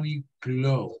company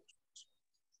close?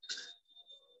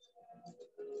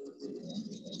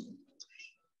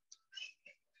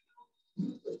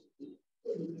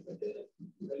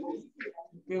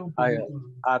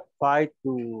 At 5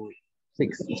 to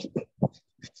 6.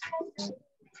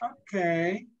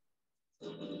 Okay.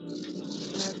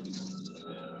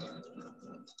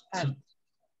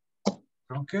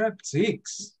 Okay, at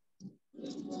 6.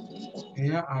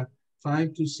 Yeah, at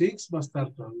 5 to 6 va a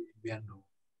estar todavía viendo.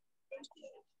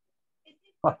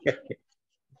 Okay.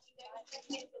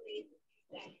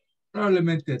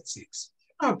 Probablemente at 6.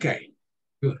 Okay,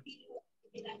 good.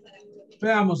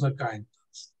 Veamos acá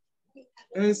entonces.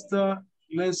 Esta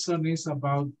lesson is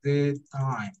about the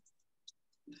time.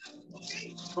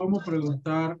 ¿Cómo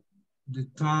preguntar the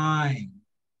time?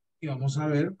 Y vamos a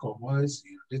ver cómo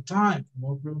decir the time.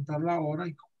 Cómo preguntar la hora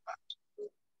y cómo.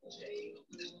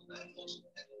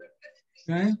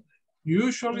 Okay.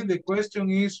 Usually the question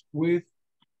is with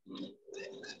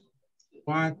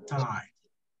what time?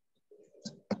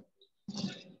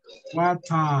 What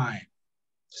time?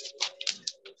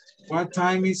 What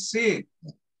time is it?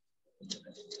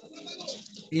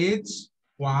 It's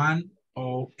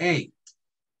 1:08.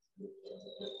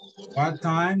 What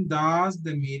time does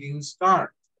the meeting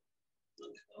start?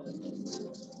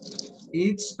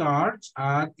 It starts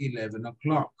at 11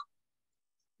 o'clock.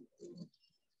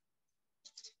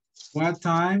 What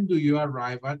time do you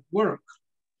arrive at work?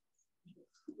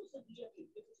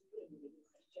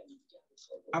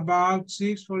 About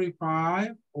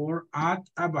 6:45 or at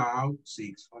about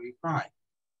 6:45.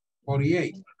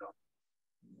 48.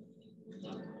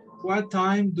 What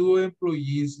time do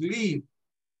employees leave?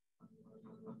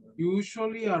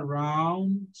 Usually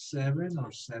around 7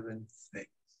 or 7:30.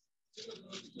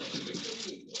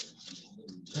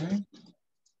 Okay.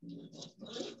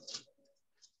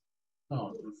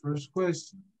 So the first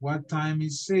question, what time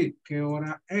is it? ¿Qué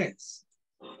hora es?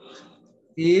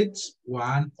 It's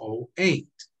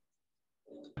 1:08.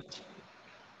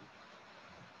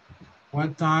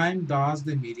 What time does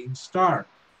the meeting start?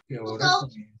 ¿Qué hora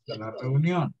comienza la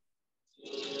reunión?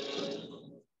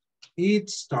 It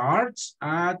starts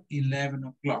at 11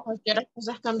 o'clock. ¿Quieres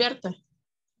cambiarte?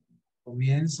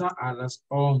 Comienza a las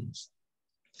 11.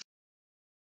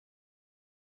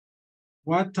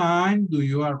 What time do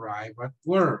you arrive at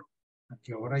work? ¿A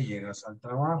qué hora llegas al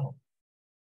trabajo?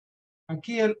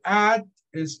 Aquí el at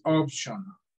es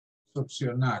optional, es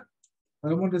opcional.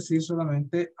 Podemos decir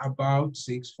solamente about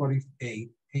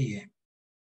 6:48 a.m.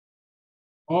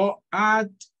 o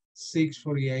at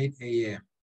 6:48 a.m.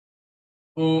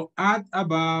 o at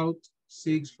about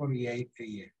 6:48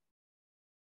 a.m.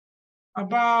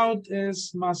 About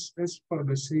es más, es por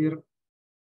decir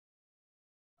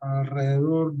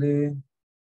alrededor de,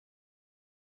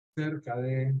 cerca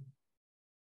de,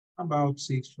 about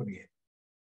 6:48.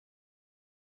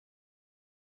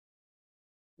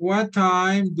 What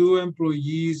time do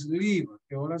employees leave? ¿A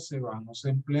qué hora se van los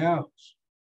empleados?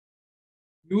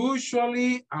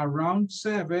 Usually around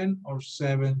 7 or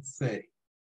 7:30.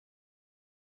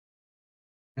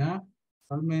 ¿Ya?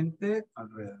 Usualmente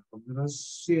alrededor de las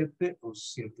 7 o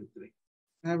 7:30.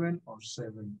 7 or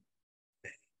 7:30.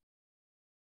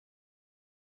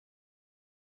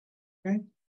 Okay.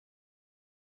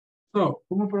 So,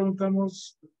 ¿cómo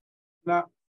preguntamos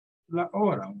la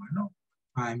hora? Bueno,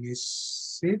 time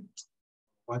is it?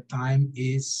 What time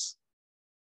is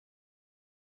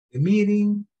the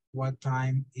meeting? What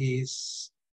time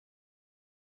is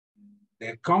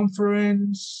the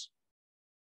conference?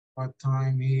 What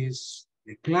time is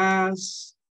the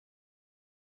class?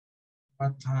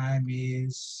 What time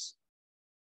is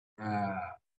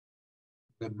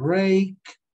the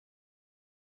break?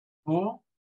 Or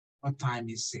what time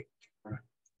is it?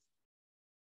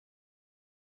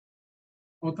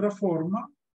 Otra forma,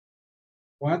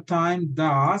 what time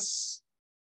does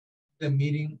the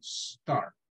meeting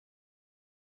start?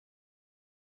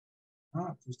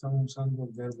 Aquí estamos usando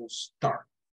el verbo start.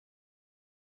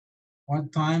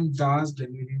 What time does the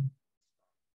meeting?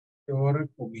 ¿Qué hora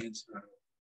comienza la reunión?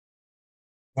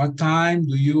 What time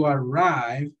do you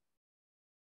arrive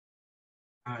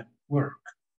at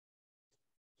work?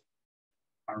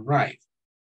 Arrive.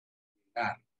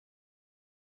 Llegar.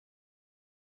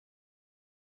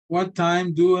 What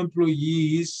time do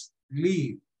employees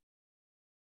leave?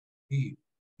 Leave.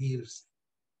 Irse.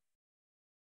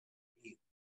 Leave.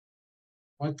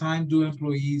 What time do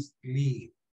employees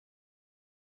leave?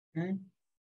 Okay.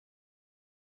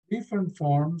 Different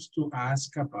forms to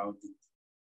ask about it.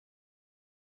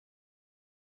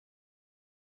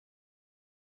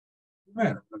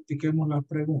 Primero, practiquemos las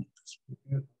preguntas.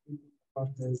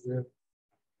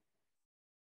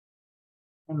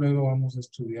 Luego vamos a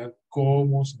estudiar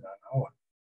cómo se dan ahora.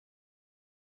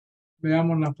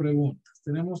 Veamos las preguntas.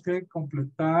 Tenemos que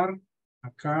completar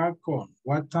acá con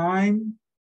what time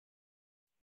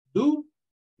do,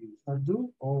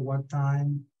 do or what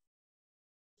time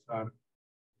does.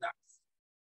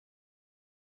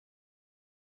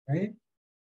 Okay?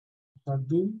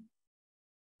 Do,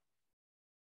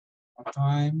 what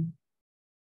time.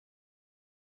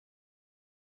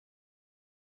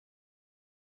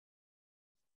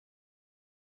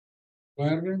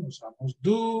 Recuerden, usamos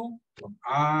do con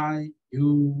I,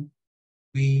 you,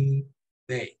 we,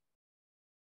 they.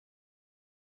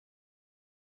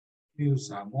 Y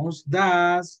usamos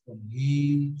does con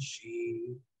he,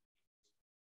 she.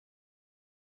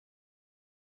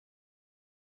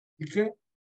 Okay.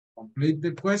 Complete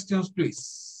the questions,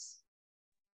 please.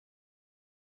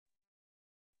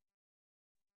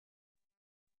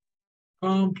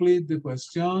 Complete the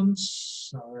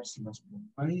questions. A ver si las pongo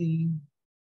ahí.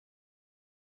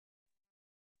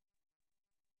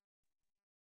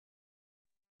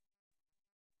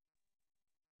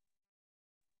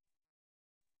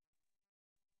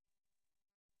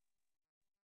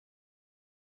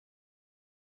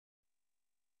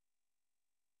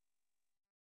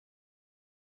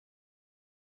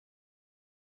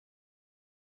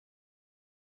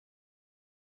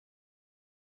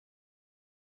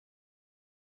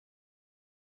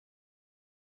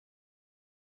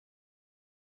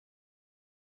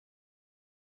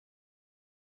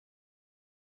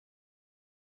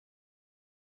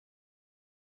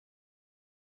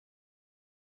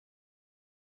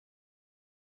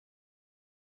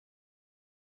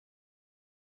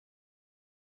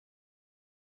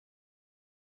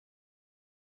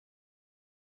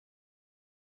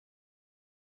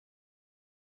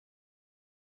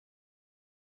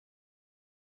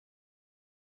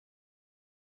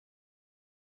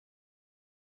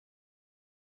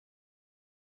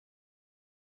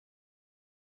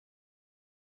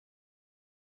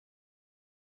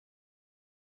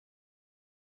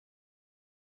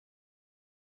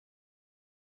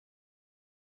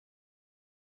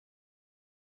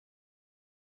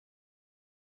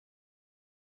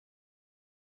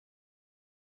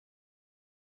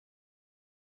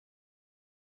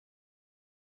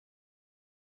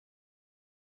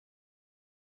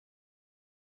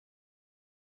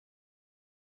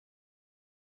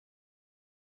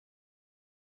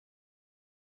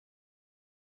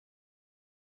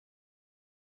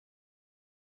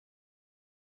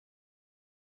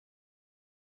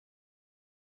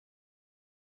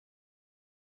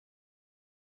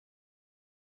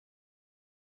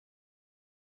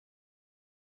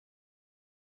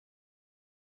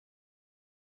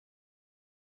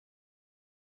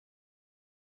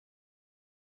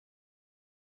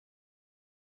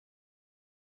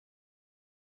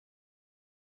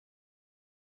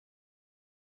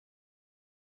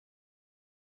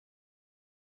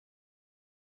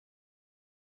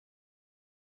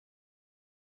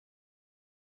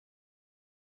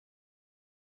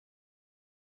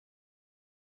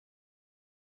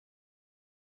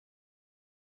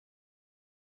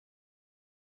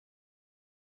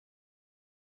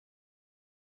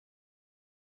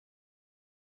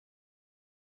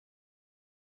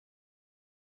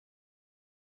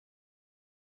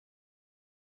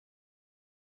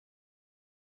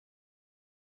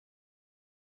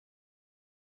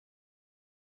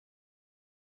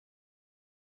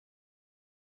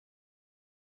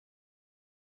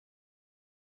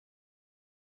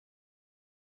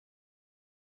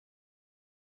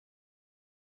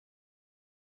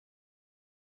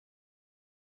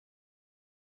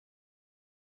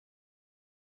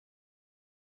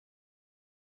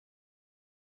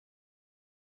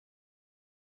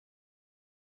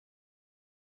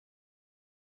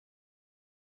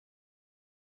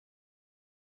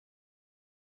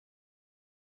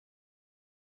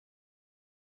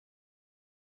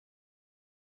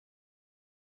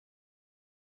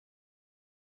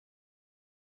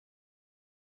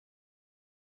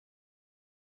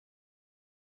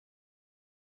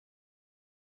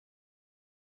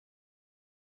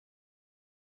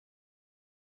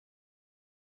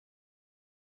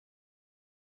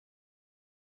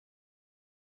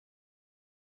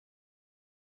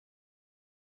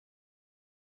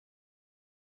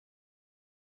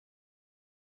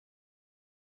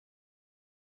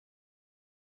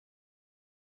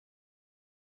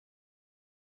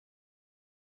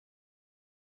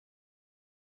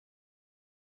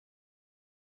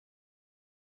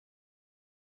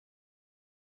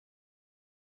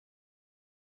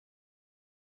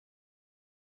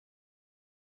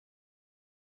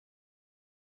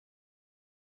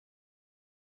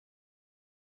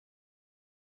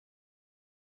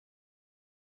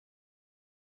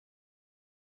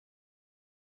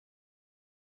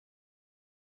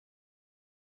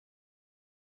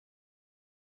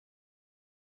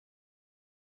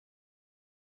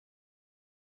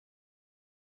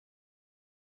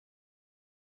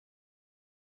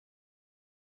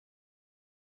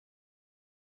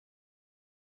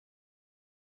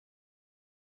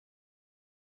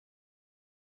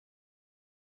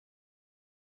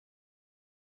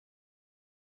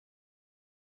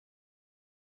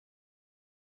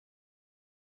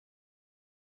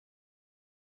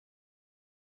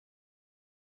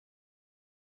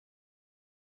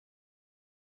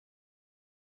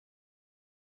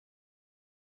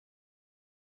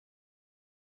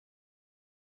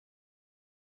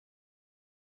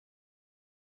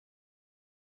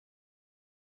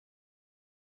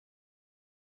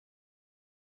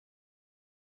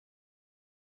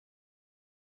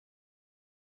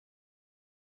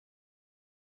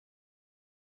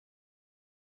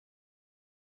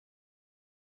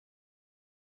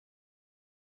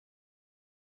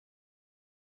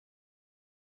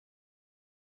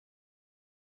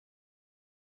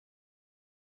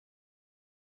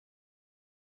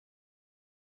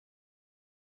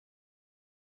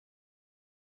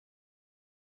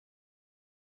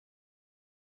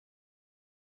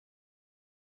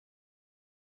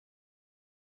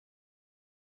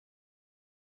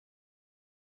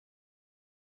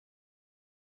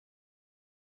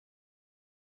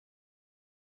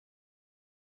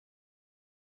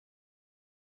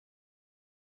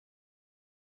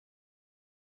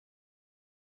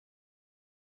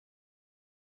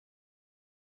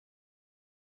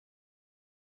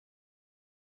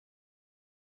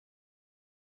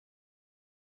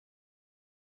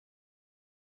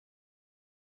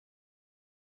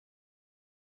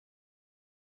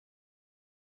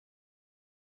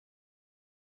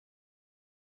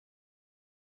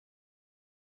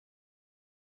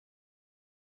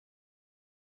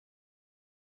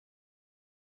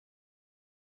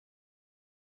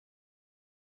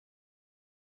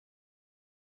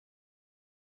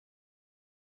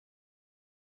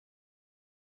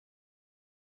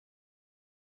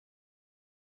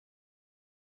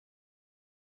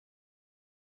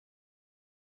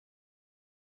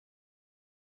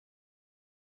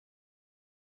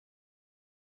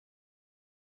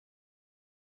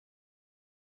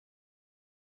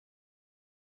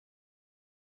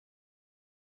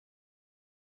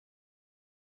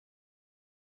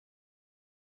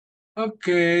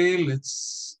 Okay,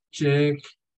 let's check.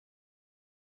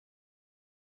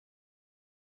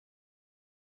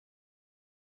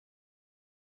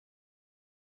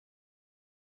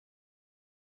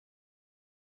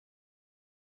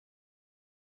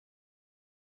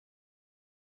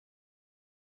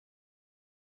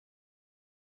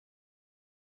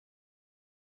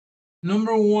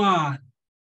 Number 1,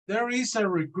 there is a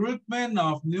recruitment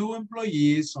of new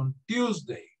employees on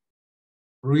Tuesday.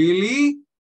 Really?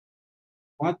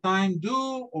 What time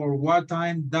do or what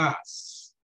time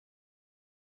does?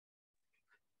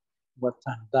 What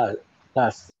time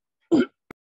does? Okay.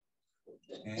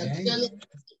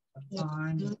 What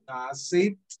time does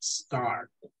it start?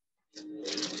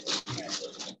 Okay.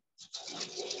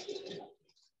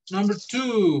 Number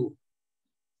 2,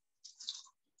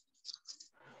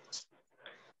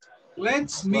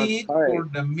 let's meet for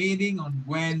the meeting on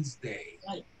Wednesday.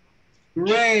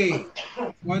 Great.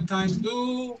 What time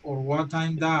do or what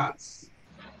time does?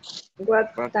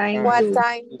 What time What do?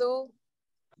 time do?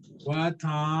 What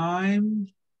time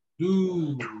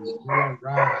do? You are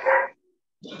right.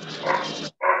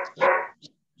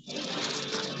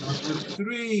 Number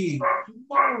 3,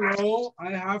 tomorrow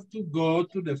I have to go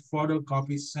to the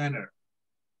photocopy center.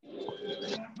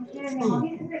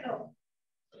 2,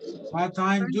 what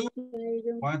time do?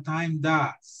 What time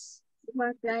does?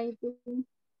 What I do?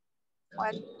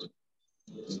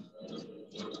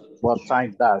 What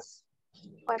time does?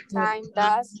 What time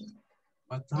does?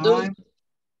 What time?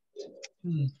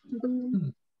 Do.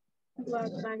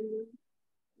 What I do?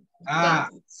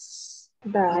 Does.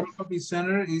 That. Photocopy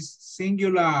center is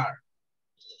singular.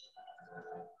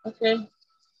 Okay.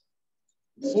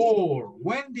 4,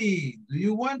 Wendy, do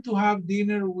you want to have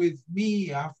dinner with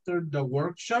me after the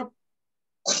workshop?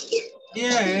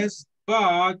 Yes,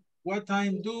 but what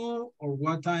time do or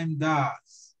what time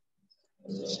does?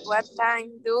 What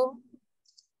time do?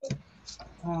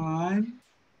 Time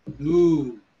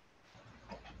do.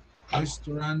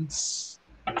 Restaurants,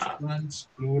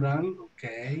 plural,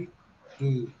 okay.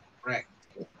 Do, correct.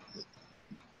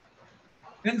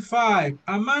 And 5,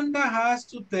 Amanda has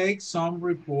to take some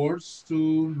reports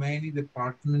to many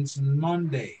departments on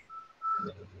Monday.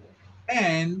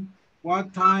 And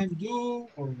what time do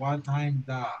or what time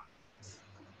does?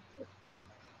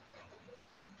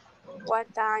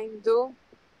 What time do?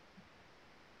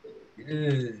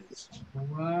 Yes.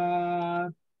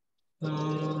 What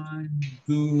time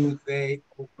do they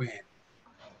open?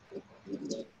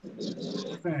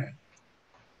 Okay.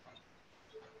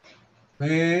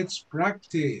 Let's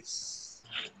practice.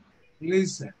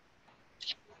 Listen.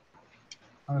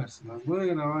 A ver, se las voy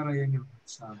a grabar ahí en el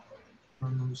WhatsApp.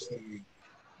 Pronunciate.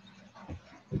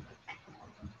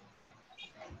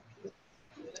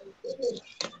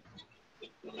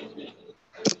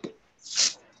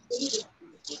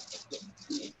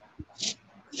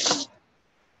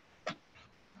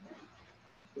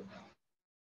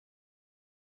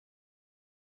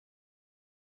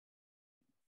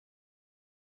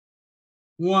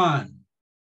 One,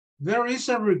 there is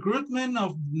a recruitment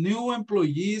of new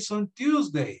employees on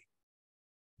Tuesday.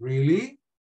 Really?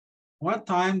 What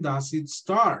time does it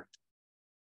start?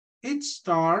 It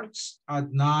starts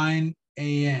at 9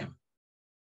 a.m.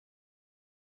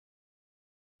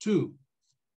 2,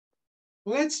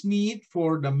 let's meet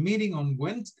for the meeting on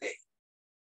Wednesday.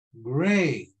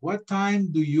 Great. What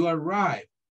time do you arrive?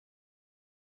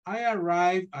 I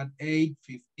arrive at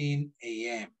 8:15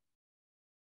 a.m.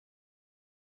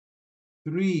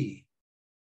 3,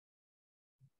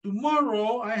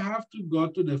 tomorrow I have to go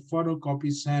to the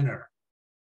photocopy center.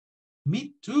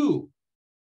 Me too.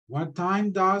 What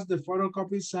time does the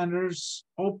photocopy centers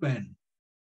open?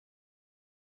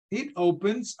 It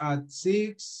opens at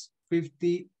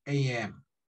 6:50 a.m.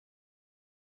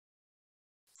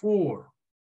 4,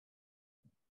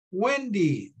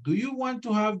 Wendy, do you want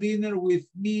to have dinner with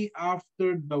me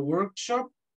after the workshop?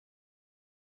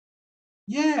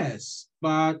 Yes,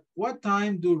 but what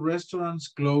time do restaurants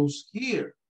close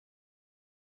here?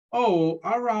 Oh,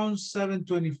 around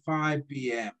 7:25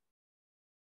 p.m.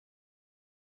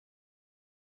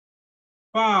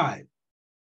 5,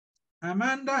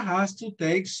 Amanda has to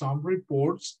take some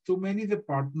reports to many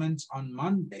departments on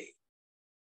Monday.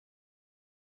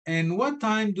 And what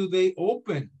time do they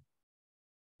open?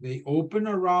 They open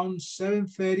around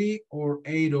 7:30 or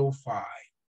 8:05.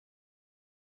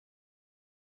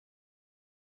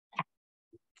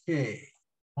 Okay,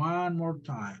 one more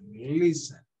time,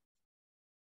 listen.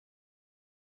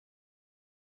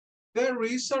 There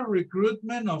is a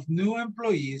recruitment of new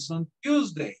employees on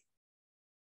Tuesday.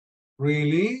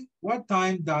 Really? What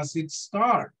time does it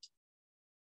start?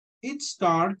 It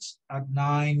starts at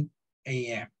 9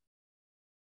 a.m.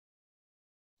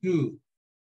 2.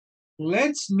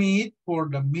 Let's meet for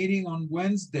the meeting on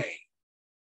Wednesday.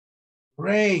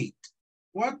 Great.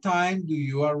 What time do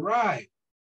you arrive?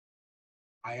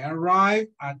 I arrive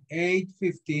at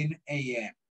 8:15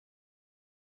 a.m.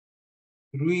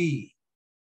 3.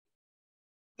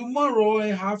 Tomorrow I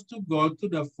have to go to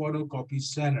the photocopy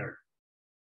center.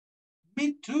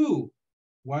 Me too.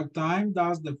 What time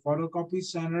does the photocopy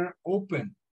center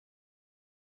open?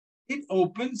 It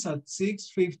opens at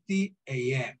 6:50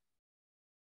 a.m.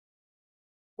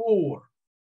 4.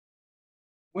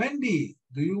 Wendy,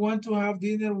 do you want to have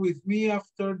dinner with me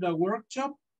after the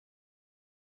workshop?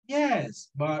 Yes,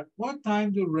 but what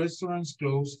time do restaurants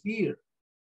close here?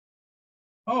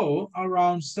 Oh,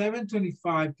 around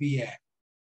 7:25 p.m.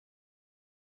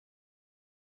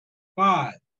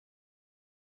 5.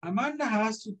 Amanda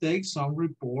has to take some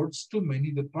reports to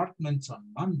many departments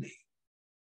on Monday.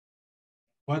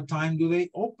 What time do they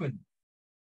open?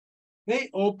 They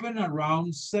open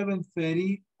around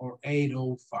 7:30 or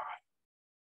 8:05.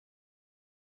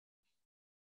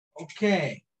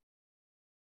 Okay.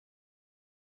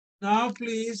 Now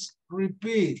please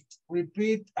repeat.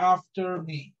 Repeat after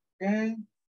me, okay?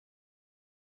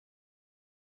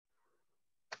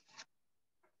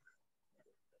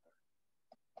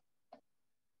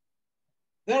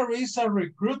 There is a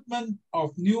recruitment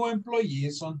of new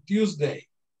employees on Tuesday.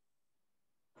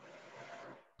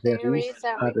 There is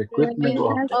a recruitment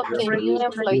of the new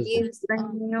employees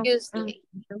on Tuesday.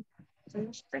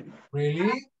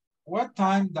 Really? What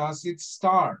time does it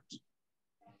start?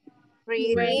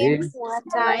 Really? What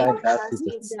time does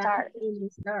it start?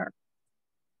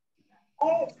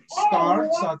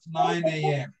 Starts at 9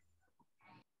 a.m.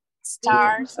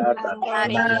 Starts at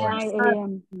 9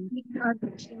 a.m.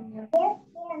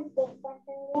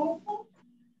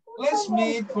 Let's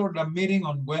meet for the meeting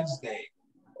on Wednesday.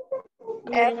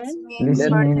 Let's meet Let's for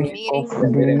the meet meeting of the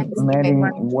meeting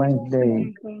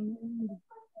Wednesday.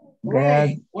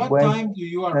 Great. What time do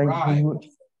you arrive?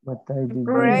 What time do you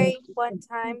Great. What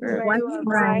time do you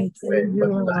arrive?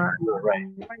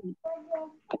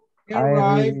 We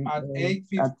arrive at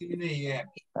 8:15 a.m.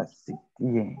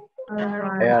 I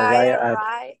arrive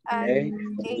at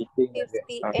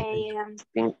 8:50 a.m.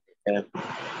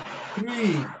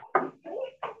 3.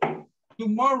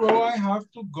 Tomorrow I have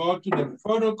to go to the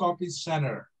photocopy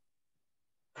center.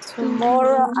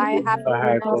 Tomorrow I have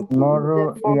to go to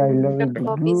Tomorrow the I love to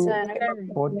photocopy do center.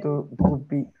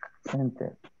 photocopy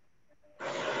center.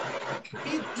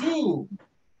 Me too.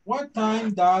 What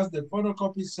time does the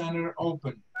photocopy center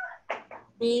open?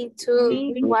 Me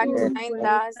too. What time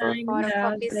does the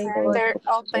photocopy center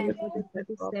open?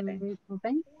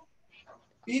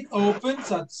 It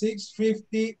opens at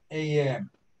 6:50 a.m.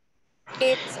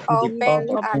 It's open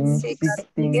at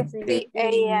 6:50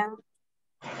 a.m.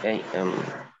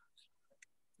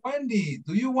 Wendy,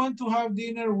 do you want to have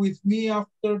dinner with me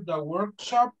after the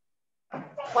workshop?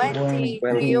 Wendy,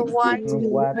 do you want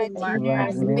to have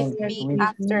dinner with me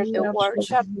after the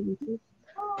workshop?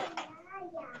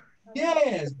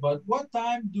 Yes, but what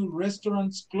time do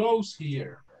restaurants close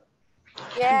here?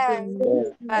 Yes,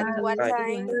 but what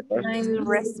time do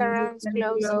restaurants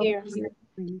close here?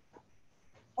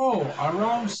 Oh,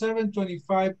 around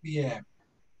 7:25 p.m.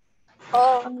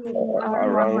 Oh,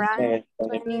 around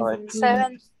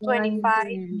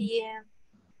 7:25 p.m.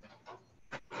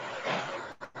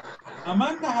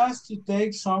 Amanda has to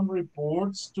take some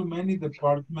reports to many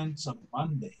departments on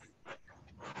Monday.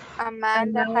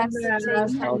 Amanda has to take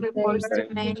some reports to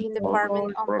many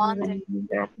departments on Monday.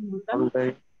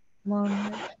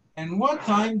 And what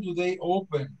time do they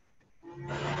open?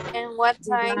 And what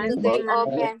time do they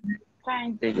open?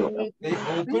 They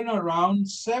open around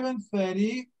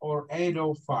 7:30 or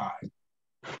 8:05.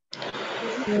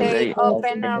 They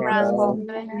open around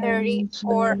 7:30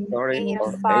 or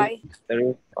 8:05.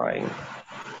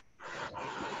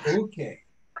 Okay.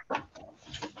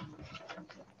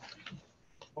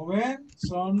 Como ven,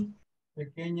 son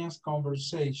pequeñas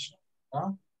conversations,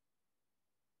 ¿verdad?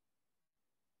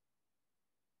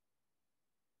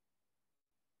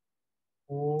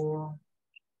 Four,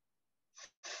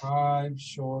 5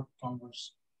 short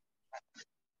conversations.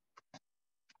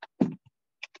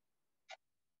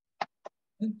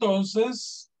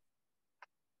 Entonces,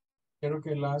 quiero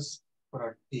que las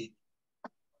practiquen.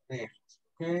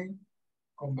 ¿Ok?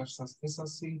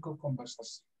 Esas 5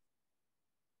 conversaciones.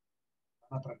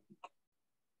 Van a practicar.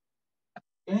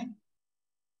 ¿Ok?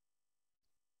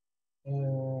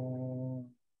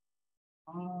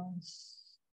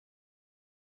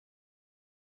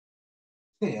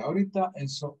 Sí, ahorita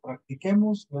eso,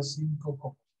 practiquemos las 5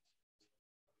 conversaciones.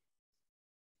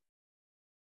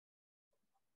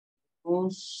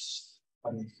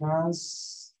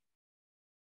 Parejas.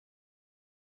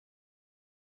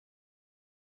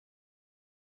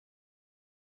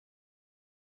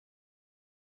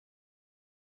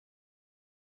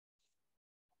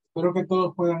 Espero que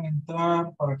todos puedan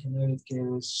entrar para que me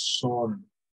quede solo.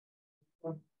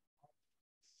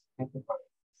 ¿Qué te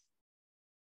parece?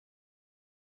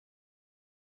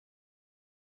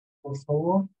 Por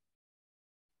favor.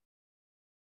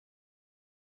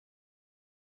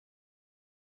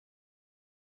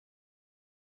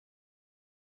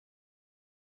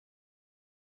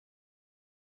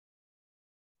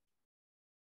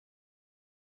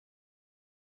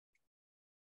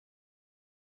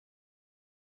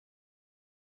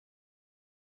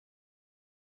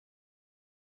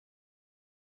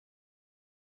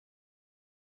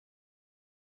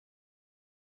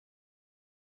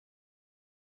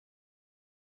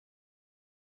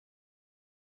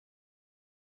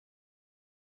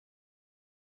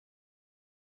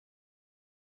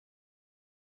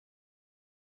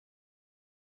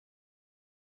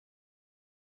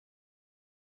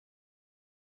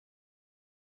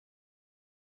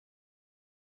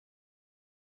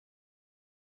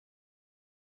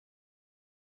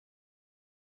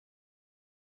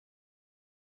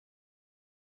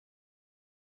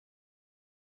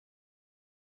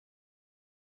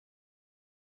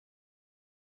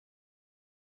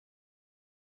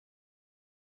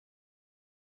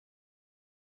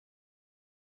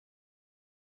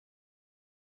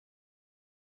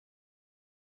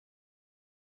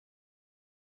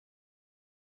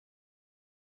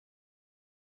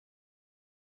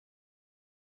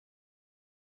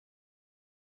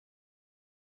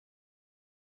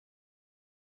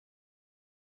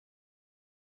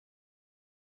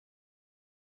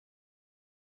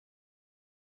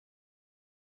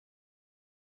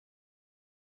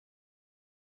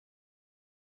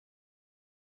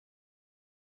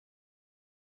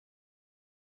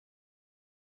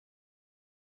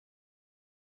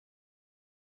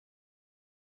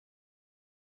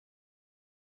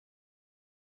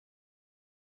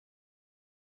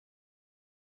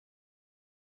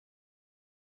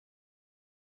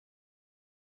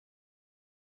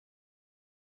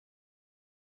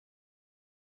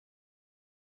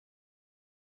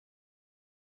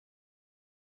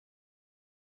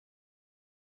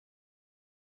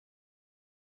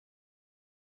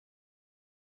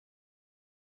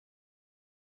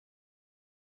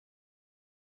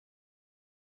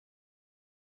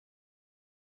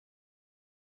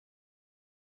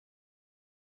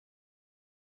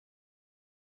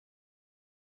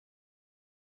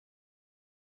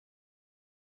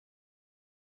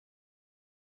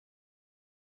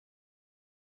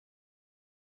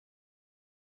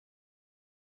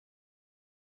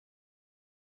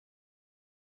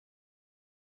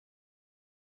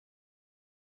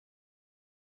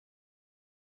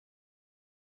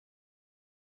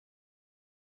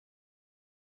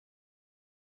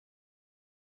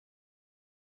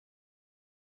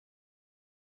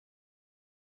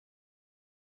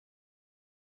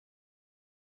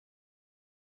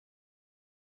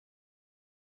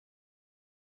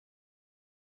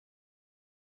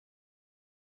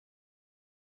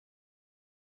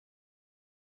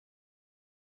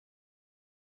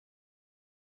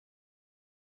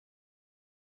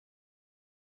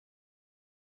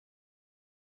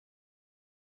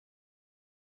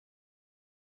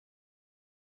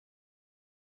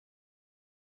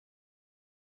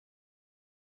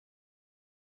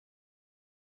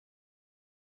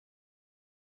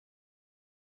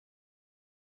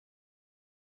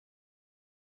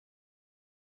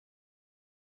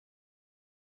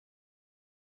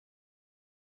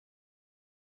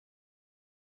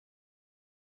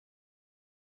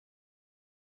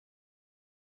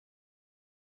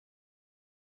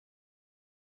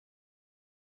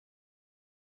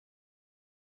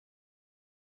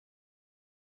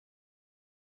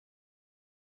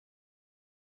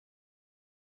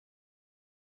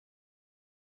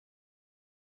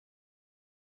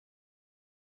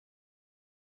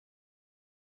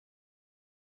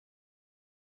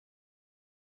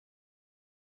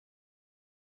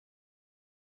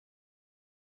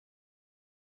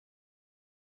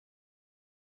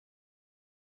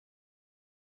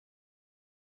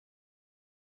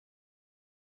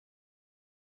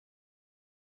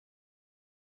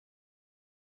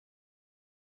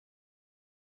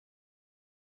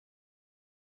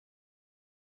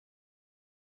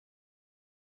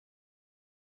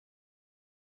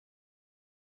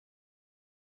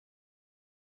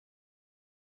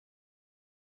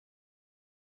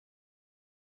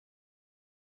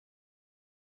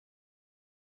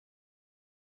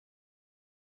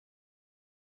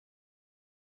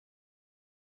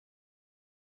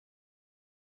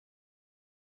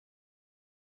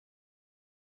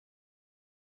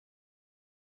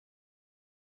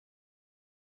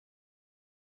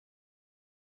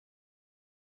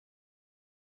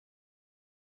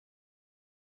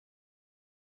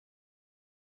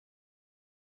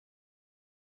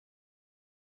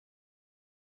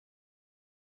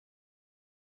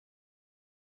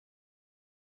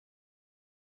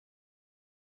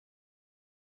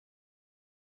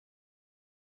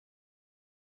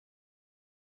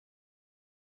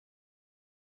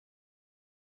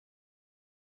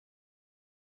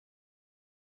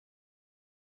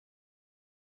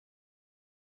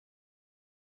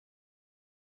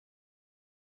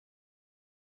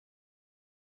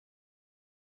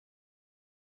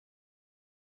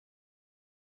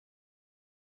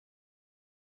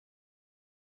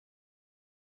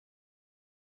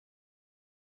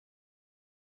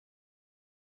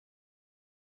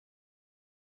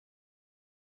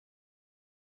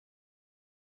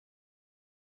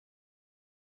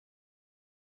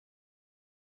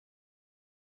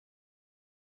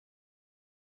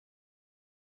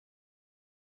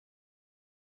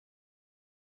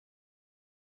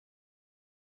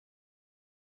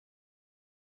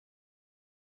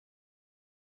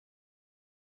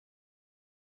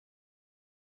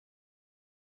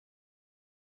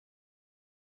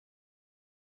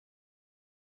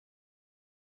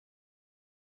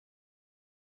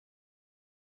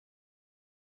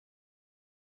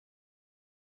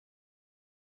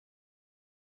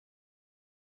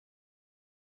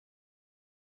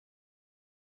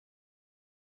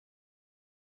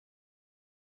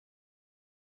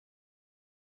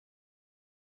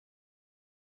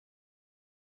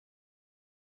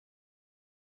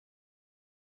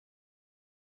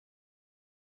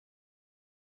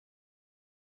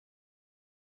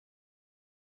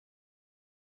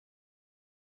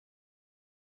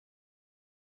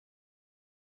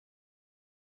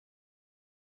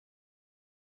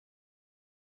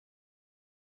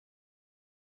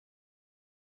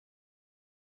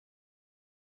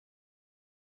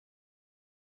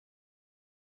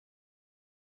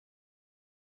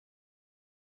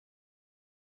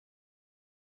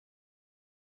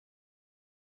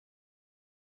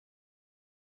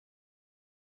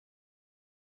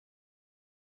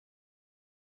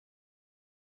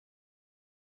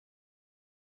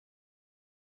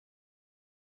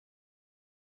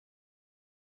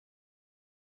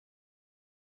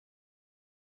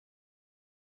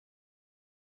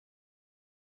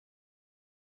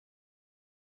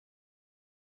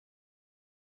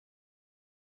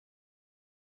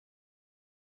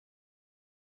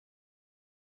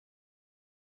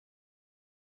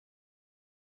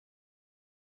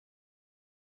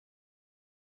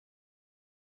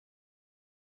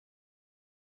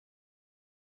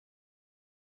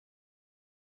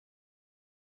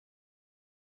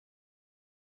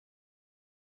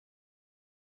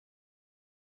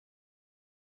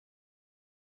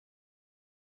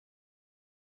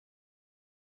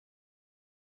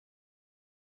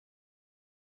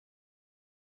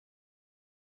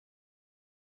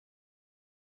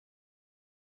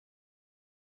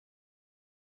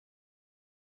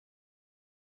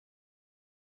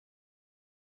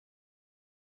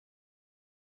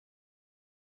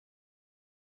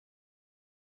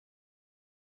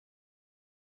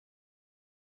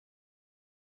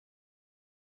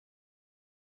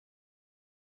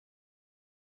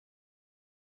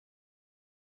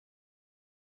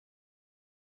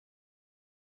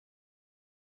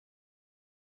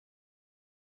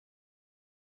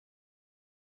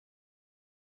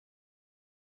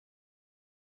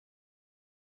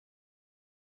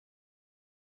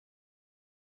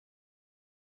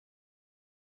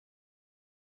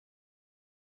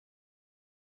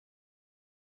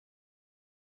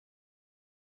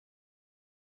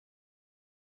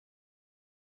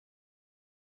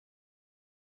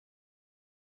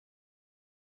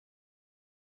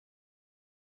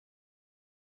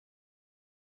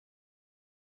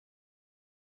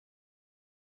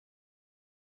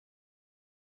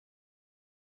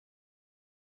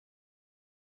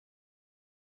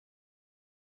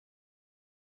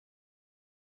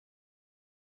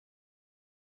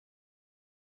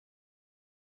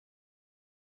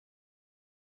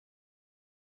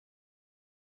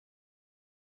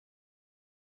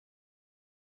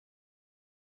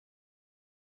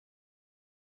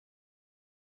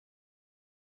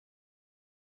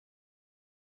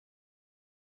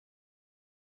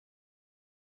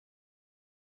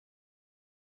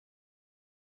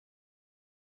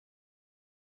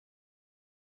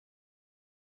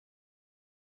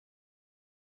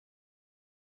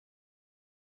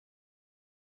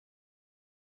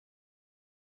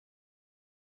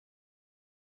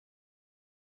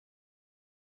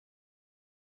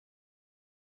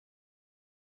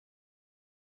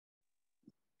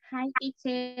 Hi,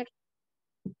 teacher.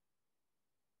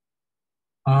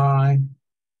 Hi.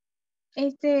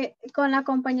 Con la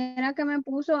compañera que me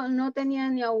puso no tenía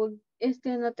ni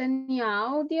no tenía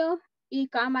audio y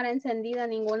cámara encendida,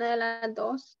 ninguna de las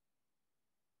dos.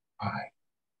 Ay.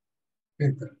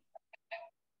 ¿Qué tal?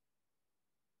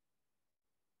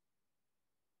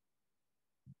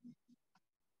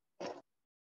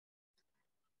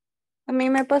 A mí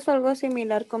me pasó algo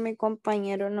similar con mi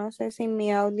compañero. No sé si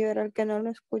mi audio era el que no lo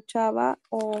escuchaba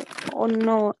o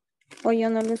no, o yo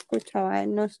no lo escuchaba a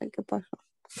él. No sé qué pasó.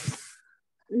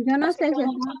 Yo no sé si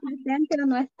estaba presente o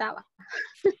no estaba.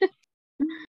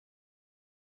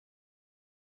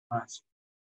 Más.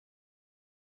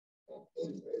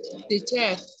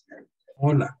 Teacher,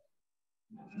 Hola.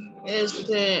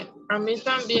 a mí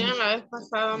también la vez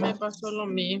pasada me pasó lo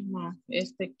mismo.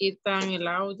 Quitan el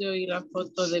audio y la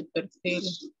foto de perfil.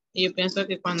 Y yo pienso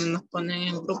que cuando nos ponen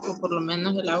en grupo, por lo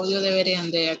menos el audio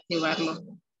deberían de activarlo.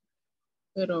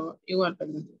 Pero igual,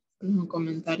 perdón, es un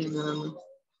comentario nada más.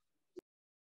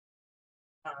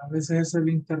 A veces es el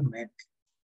internet.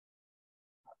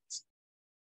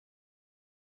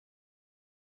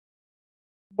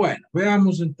 Bueno,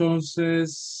 veamos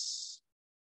entonces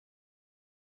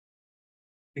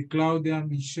que Claudia,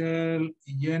 Michelle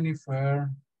y Jennifer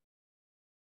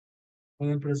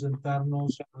pueden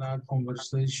presentarnos la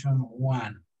conversation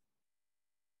 1.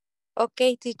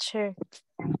 Okay, teacher.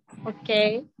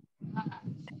 Ok.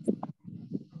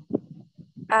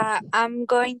 I'm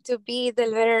going to be the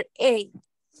letter A.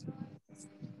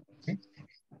 Okay.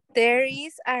 There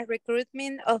is a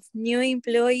recruitment of new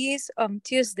employees on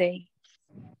Tuesday.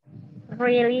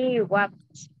 Really, what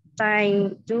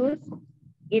time do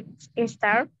it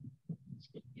start?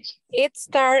 It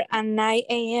starts at 9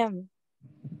 a.m.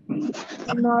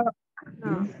 No.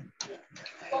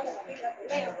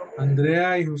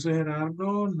 Andrea y José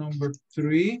Gerardo, number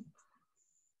 3.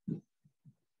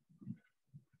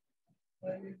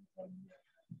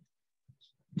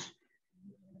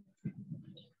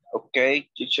 Okay,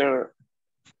 teacher.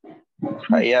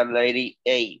 I am lady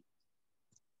A.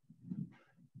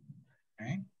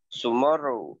 Okay.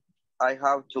 Tomorrow, I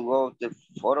have to go to the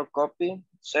photocopy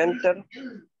center.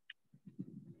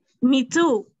 Me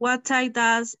too. What time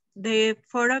does the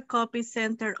photocopy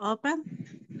center open?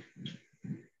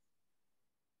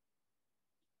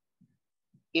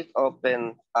 It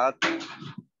opened at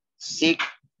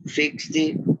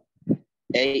 6:50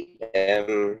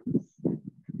 a.m.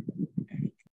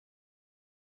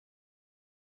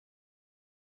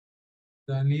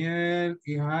 Daniel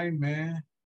y Jaime,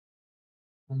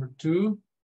 number 2.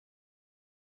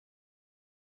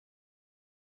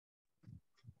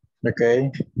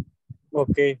 Okay.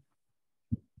 Okay.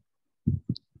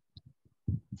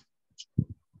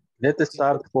 Let's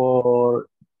start for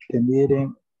the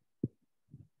meeting.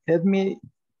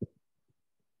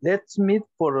 Let's meet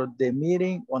for the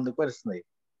meeting on the Wednesday.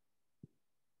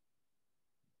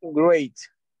 Great.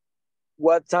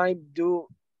 What time do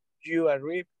you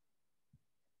arrive?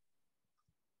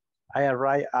 I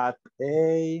arrive at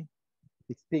 8:16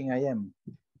 a.m.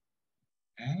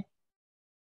 Okay.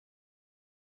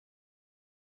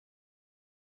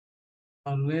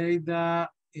 Aleida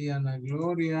y Ana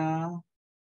Gloria,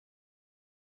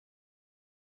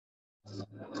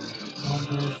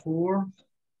 number 4.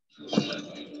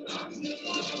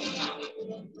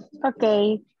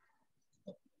 Okay.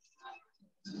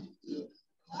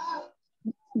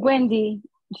 Wendy,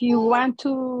 do you want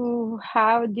to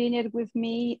have dinner with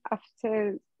me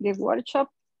after the workshop?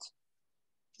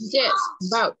 Yes,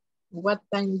 but what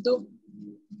time do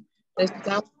the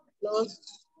staff close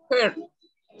her?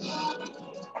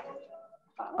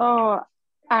 Oh,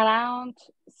 around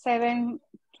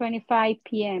 7:25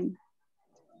 p.m.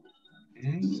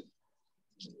 Okay.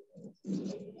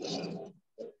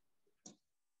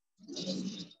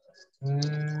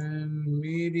 And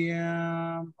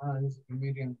Miriam,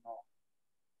 Miriam, no.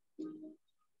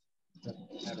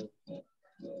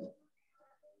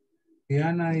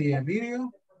 Diana y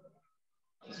Alirio,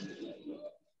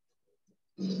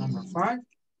 number 5.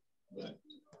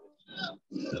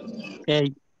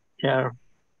 Okay, sure.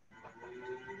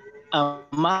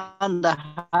 Amanda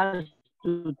has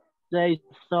to say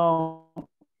some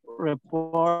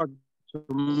report to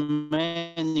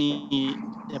many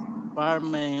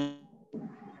departments.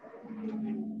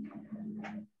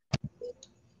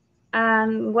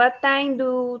 And what time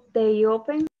do they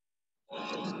open?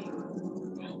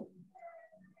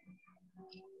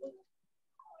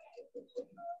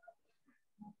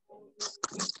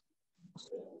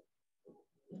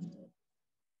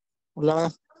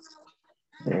 Hola.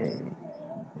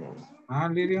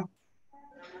 Lirio.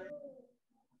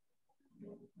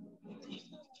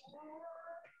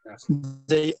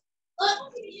 They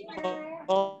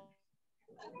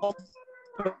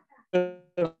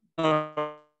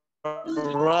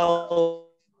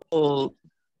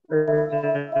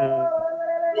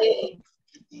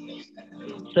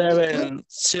around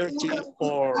 7:30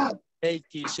 or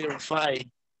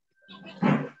 8:05.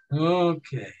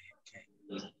 Okay.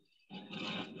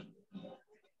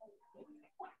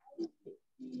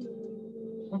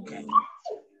 Okay.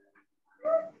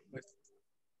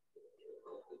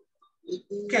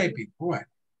 Okay, people. Well.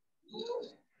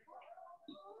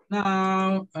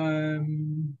 Now,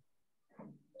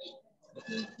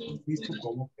 ¿visto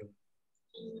cómo quedó?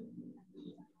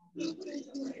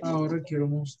 Ahora quiero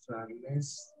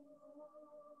mostrarles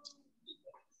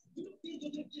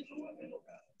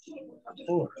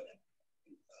ahora.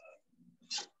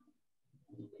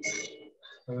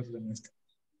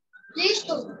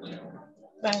 Listo.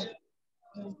 Vale.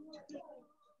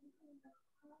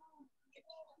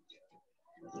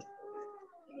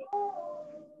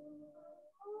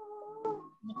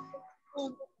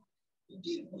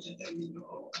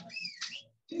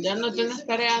 Ya no tienes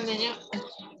tarea, niña.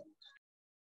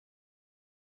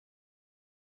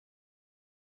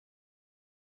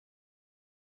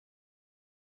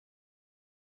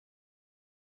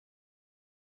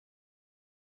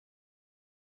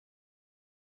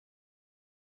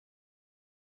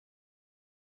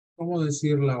 ¿Cómo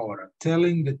decir la hora?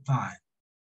 Telling the time.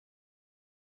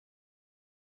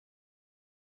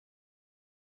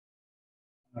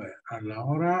 A ver, a la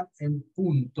hora en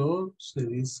punto se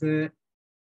dice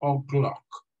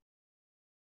o'clock.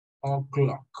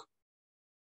 O'clock.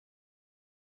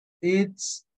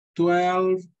 It's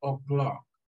 12 o'clock.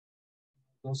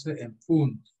 Entonces en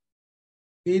punto.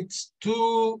 It's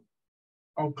 2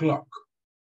 o'clock.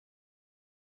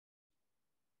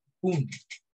 Punto.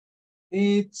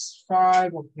 It's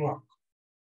 5 o'clock.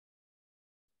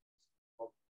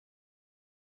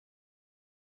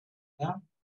 ¿Ya?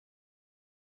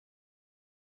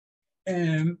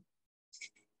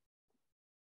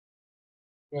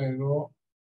 Luego,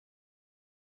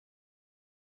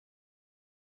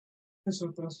 es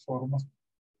otras formas.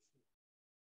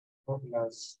 Por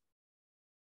las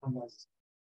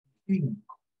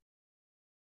 5.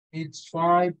 It's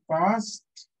 5 past.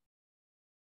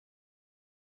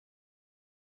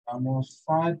 Vamos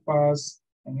 5 past.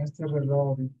 En este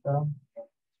reloj ahorita.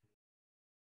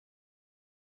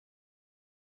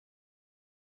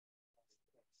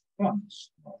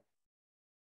 Vamos.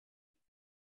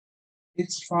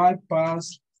 It's 5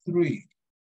 past 3.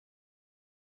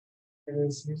 Quiere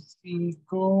decir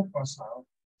 5 pasado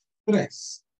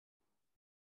 3.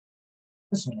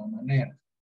 Es una manera.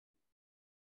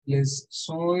 Les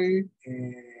soy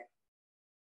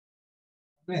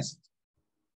honesto.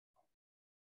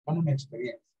 Bueno, mi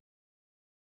experiencia.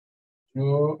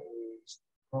 Yo estoy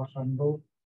trabajando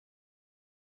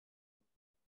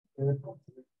en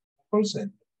call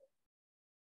center,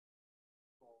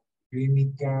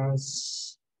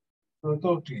 clínicas, sobre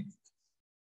todo clínicas.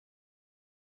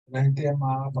 La gente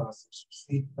llamaba para hacer sus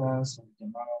citas, o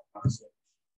llamaba para hacer.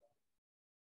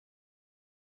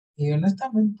 Y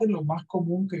honestamente lo más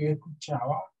común que yo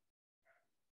escuchaba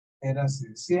era si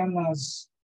decían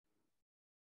las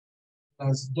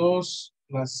 2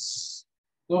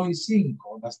 y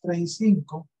 5, las 3 y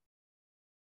 5,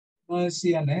 no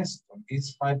decían esto,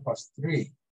 it's 5 past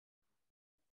 3.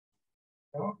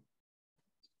 ¿No?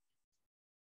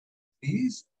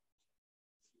 Sí.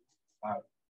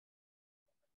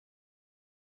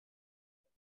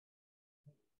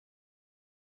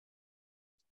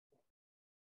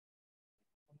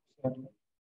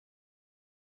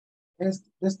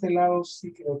 De este lado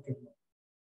sí creo que no.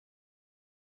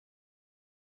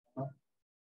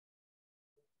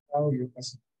 Yo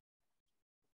casi.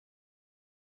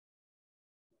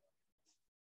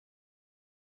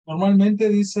 Normalmente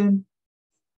dicen,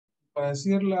 para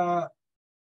decir la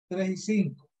 3 y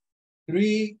 5,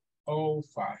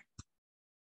 3:05.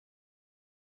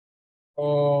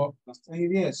 O las 3 y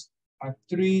 10, a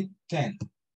 3:10.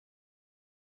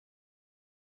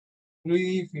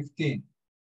 3:15.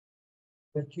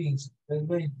 3:15,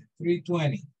 3:20,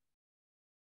 3:20.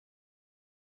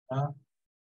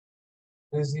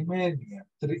 3:30,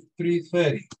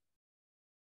 3:30.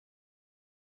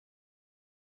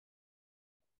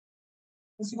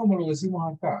 Así como lo decimos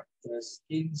acá,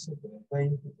 3:15,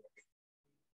 3:20.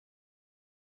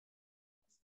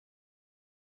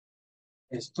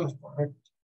 Esto es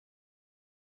correcto.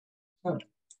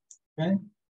 Okay.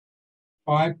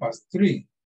 5 past 3,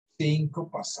 5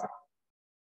 pasado.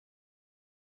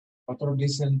 Otros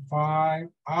dicen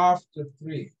 5 after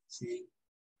 3, ¿sí?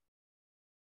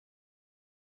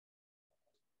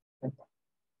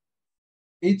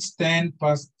 It's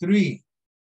 3:10.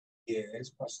 Yes,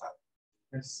 pasado.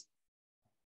 Yes.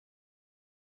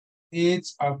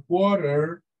 It's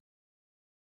 3:15.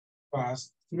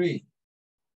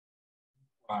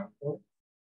 Cuarto.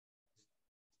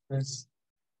 Yes.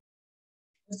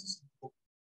 3:15.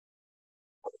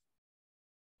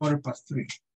 2:15.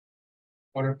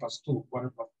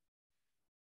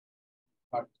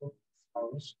 Cuarto.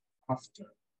 Hours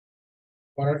after.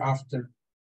 Quarter after.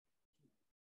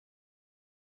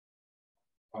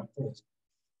 Cuarto.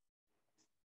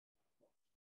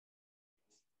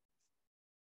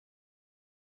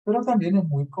 Pero también es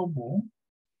muy común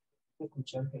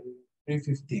escuchar el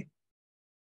 3:15.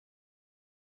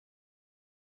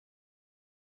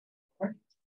 Right?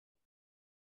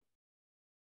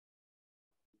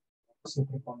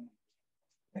 Siempre con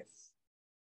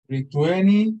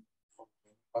 3:20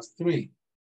 plus 3.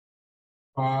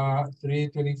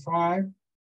 3:25.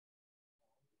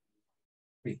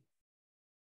 3.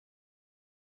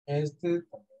 Este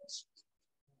también es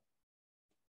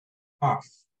half.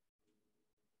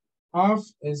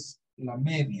 Half es la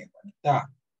media, la mitad.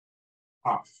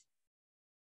 Half.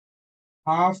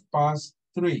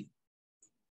 3:30.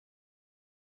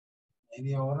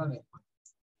 Media hora después.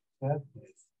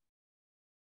 3.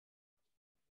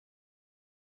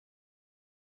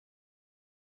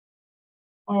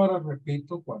 Ahora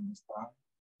repito cuando está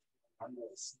hablando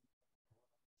de sí.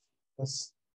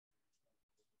 Es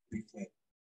diferente.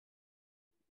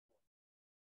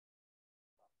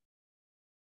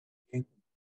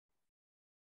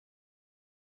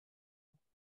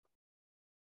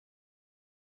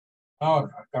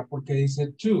 Ahora, acá porque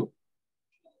dice two.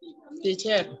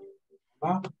 Teacher,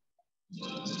 ¿Ah?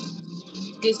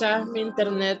 quizás mi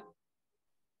internet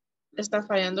está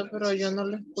fallando, pero yo no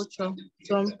lo escucho.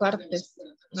 Son partes,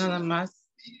 nada más.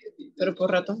 Pero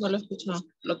por ratos no lo escucho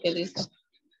lo que dice.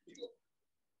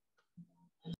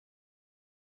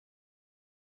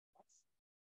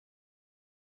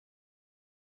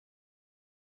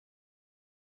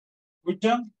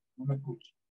 ¿Escuchan? No me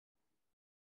escuchan.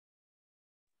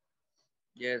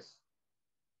 Yes.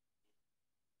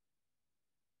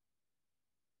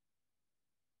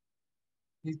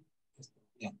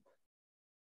 Bien.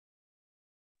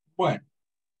 Bueno,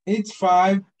 it's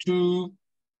 5 to,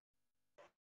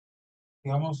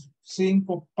 digamos,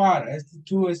 5 para. Este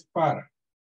 2 es para.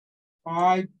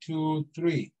 5 to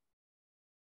 3.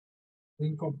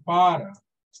 5 para.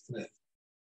 3.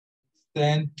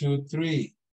 10 to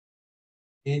 3.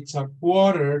 It's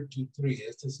 1/4 to 3.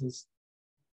 Este es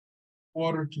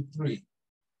 1/4 to 3.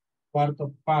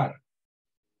 Cuarto para.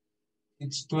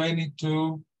 It's 20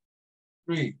 to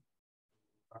 3.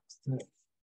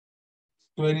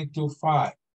 20 to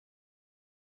 5.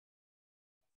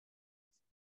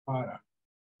 Para.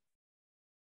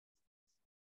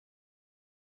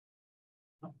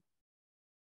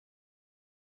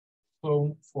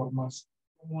 Son formas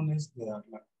comunes de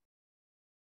hablar.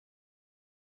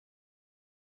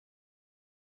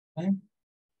 ¿Okay?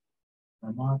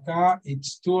 Vamos acá.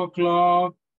 It's 2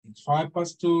 o'clock. It's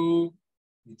 2:05.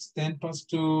 It's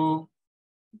 2:10.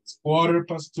 It's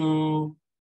 2:15.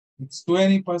 It's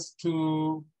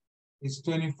 20:02. It's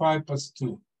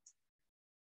 25:02.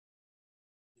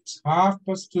 It's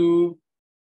 2:30.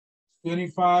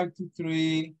 25 to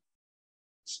 3.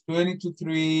 It's 20 to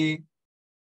 3.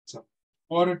 It's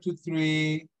 1/4 to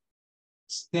 3.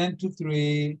 It's 10 to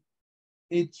 3.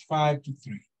 It's 5 to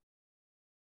 3.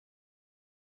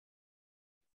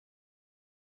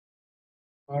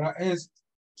 Ahora es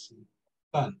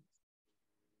tan.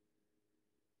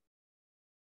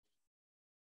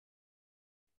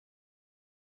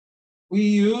 We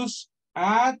use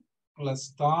at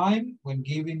plus time when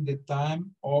giving the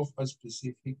time of a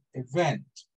specific event.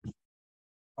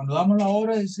 Cuando damos la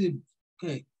hora decimos,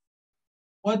 okay,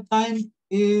 what time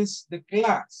is the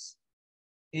class?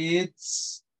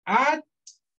 It's at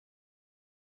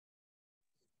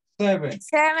 7.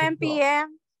 7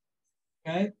 p.m.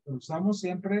 Okay, usamos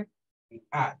siempre el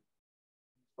at.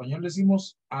 En español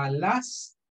decimos a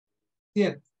las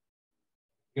 7.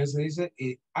 Que se dice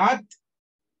at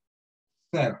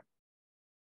 7.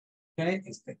 Okay,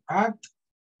 este at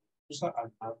usa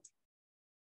al at.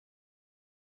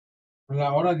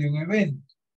 La hora de un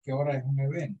evento. ¿Qué hora es un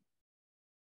evento?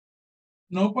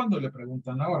 No cuando le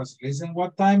preguntan la hora. Si le dicen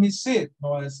what time is it,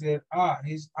 no va a decir,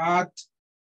 it's at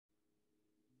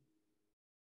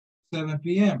 7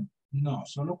 p.m. No,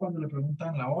 solo cuando le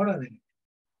preguntan la hora de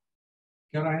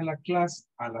 ¿qué hora es la clase?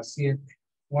 A las 7.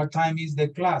 What time is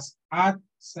the class? At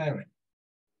 7.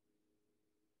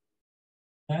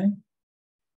 Okay.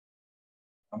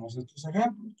 Vamos a estos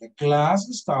ejemplos. The class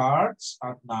starts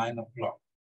at 9 o'clock.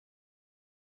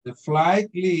 The flight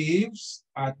leaves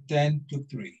at 10 to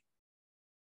 3.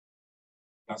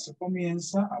 La clase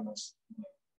comienza a las 9.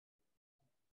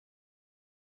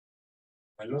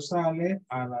 El vuelo sale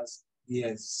a las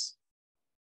 10.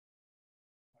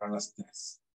 Para las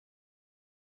 3.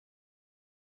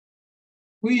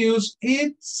 We use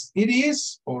it's, it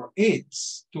is, or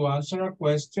it's to answer a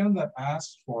question that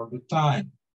asks for the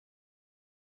time.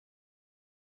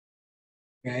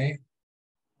 Okay,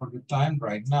 for the time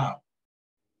right now.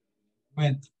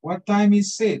 What time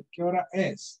is it? ¿Qué hora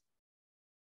es?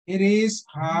 It is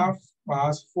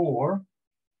 4:30.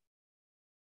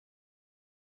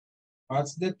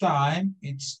 What's the time?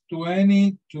 It's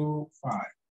 20 to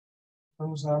 5.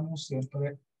 Usamos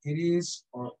siempre it is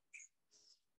or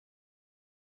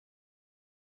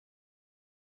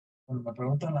cuando me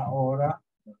preguntan la hora,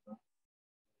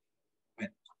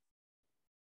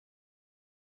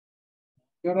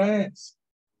 ¿qué hora es?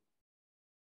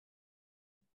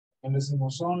 Le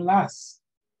decimos son las.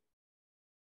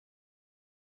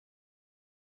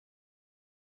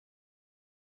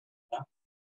 ¿Ya?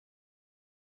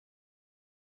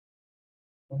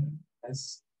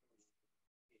 Es.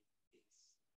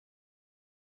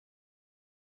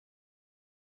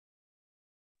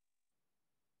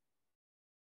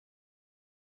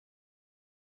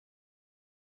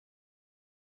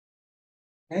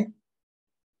 Okay.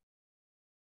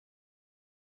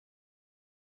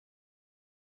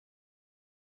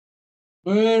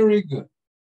 Very good.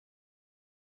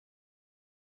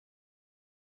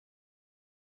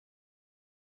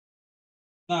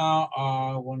 Now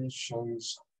I want to show you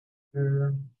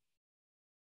something.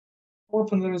 Voy a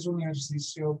ponerles un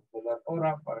ejercicio de la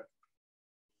hora para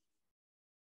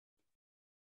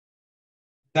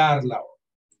dar la hora.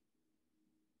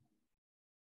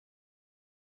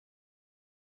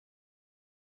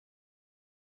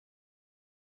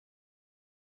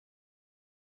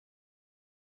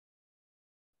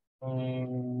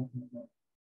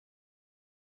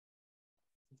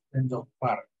 En dos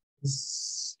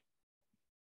partes.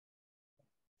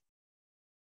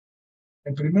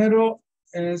 El primero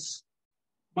es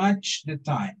match the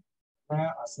time.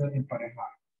 Para hacer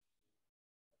emparejar.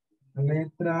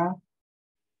 Letra.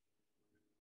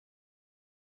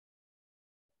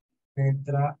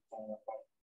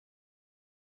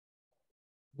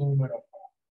 Número.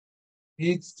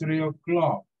 It's 3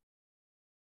 o'clock.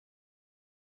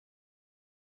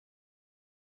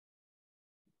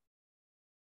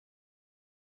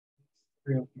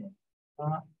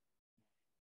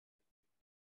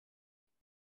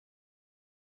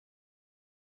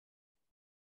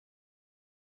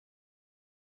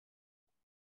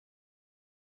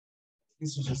 Y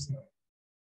sucesivamente.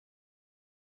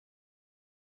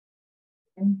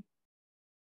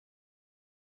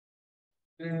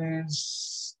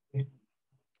 Es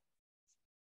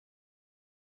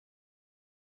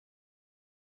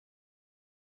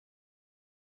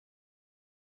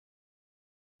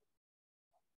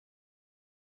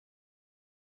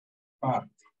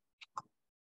parte.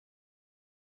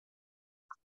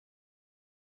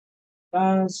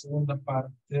 La segunda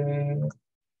parte.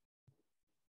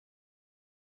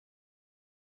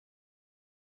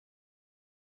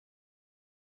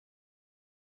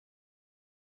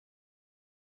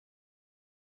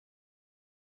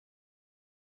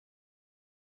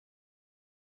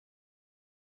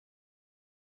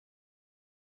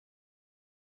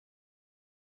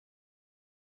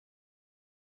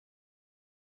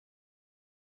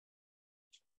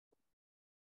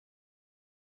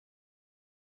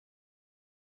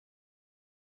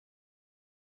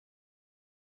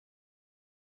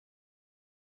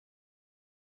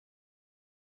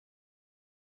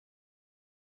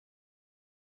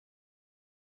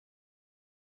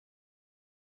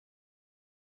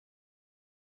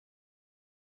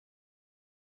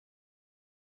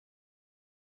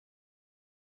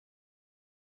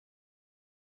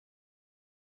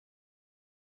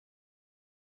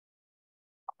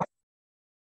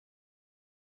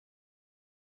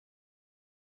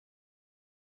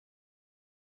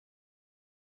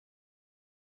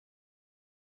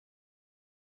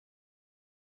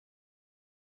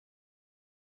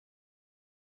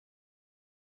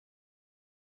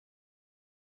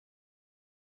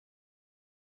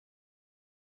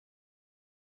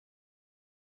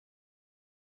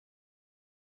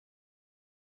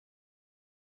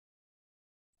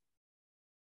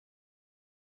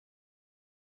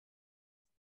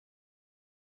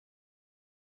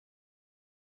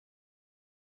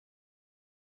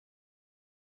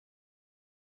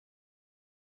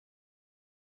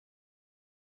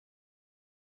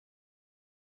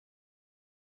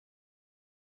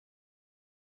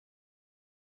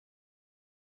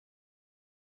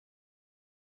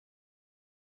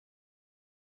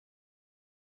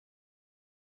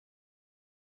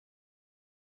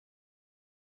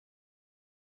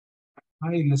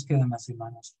 Ahí les quedan las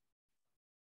semanas.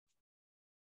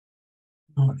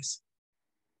 No es.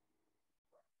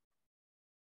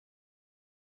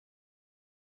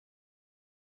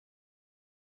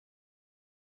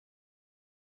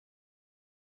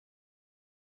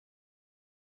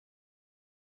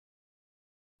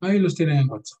 Ahí los tienen en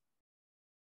WhatsApp.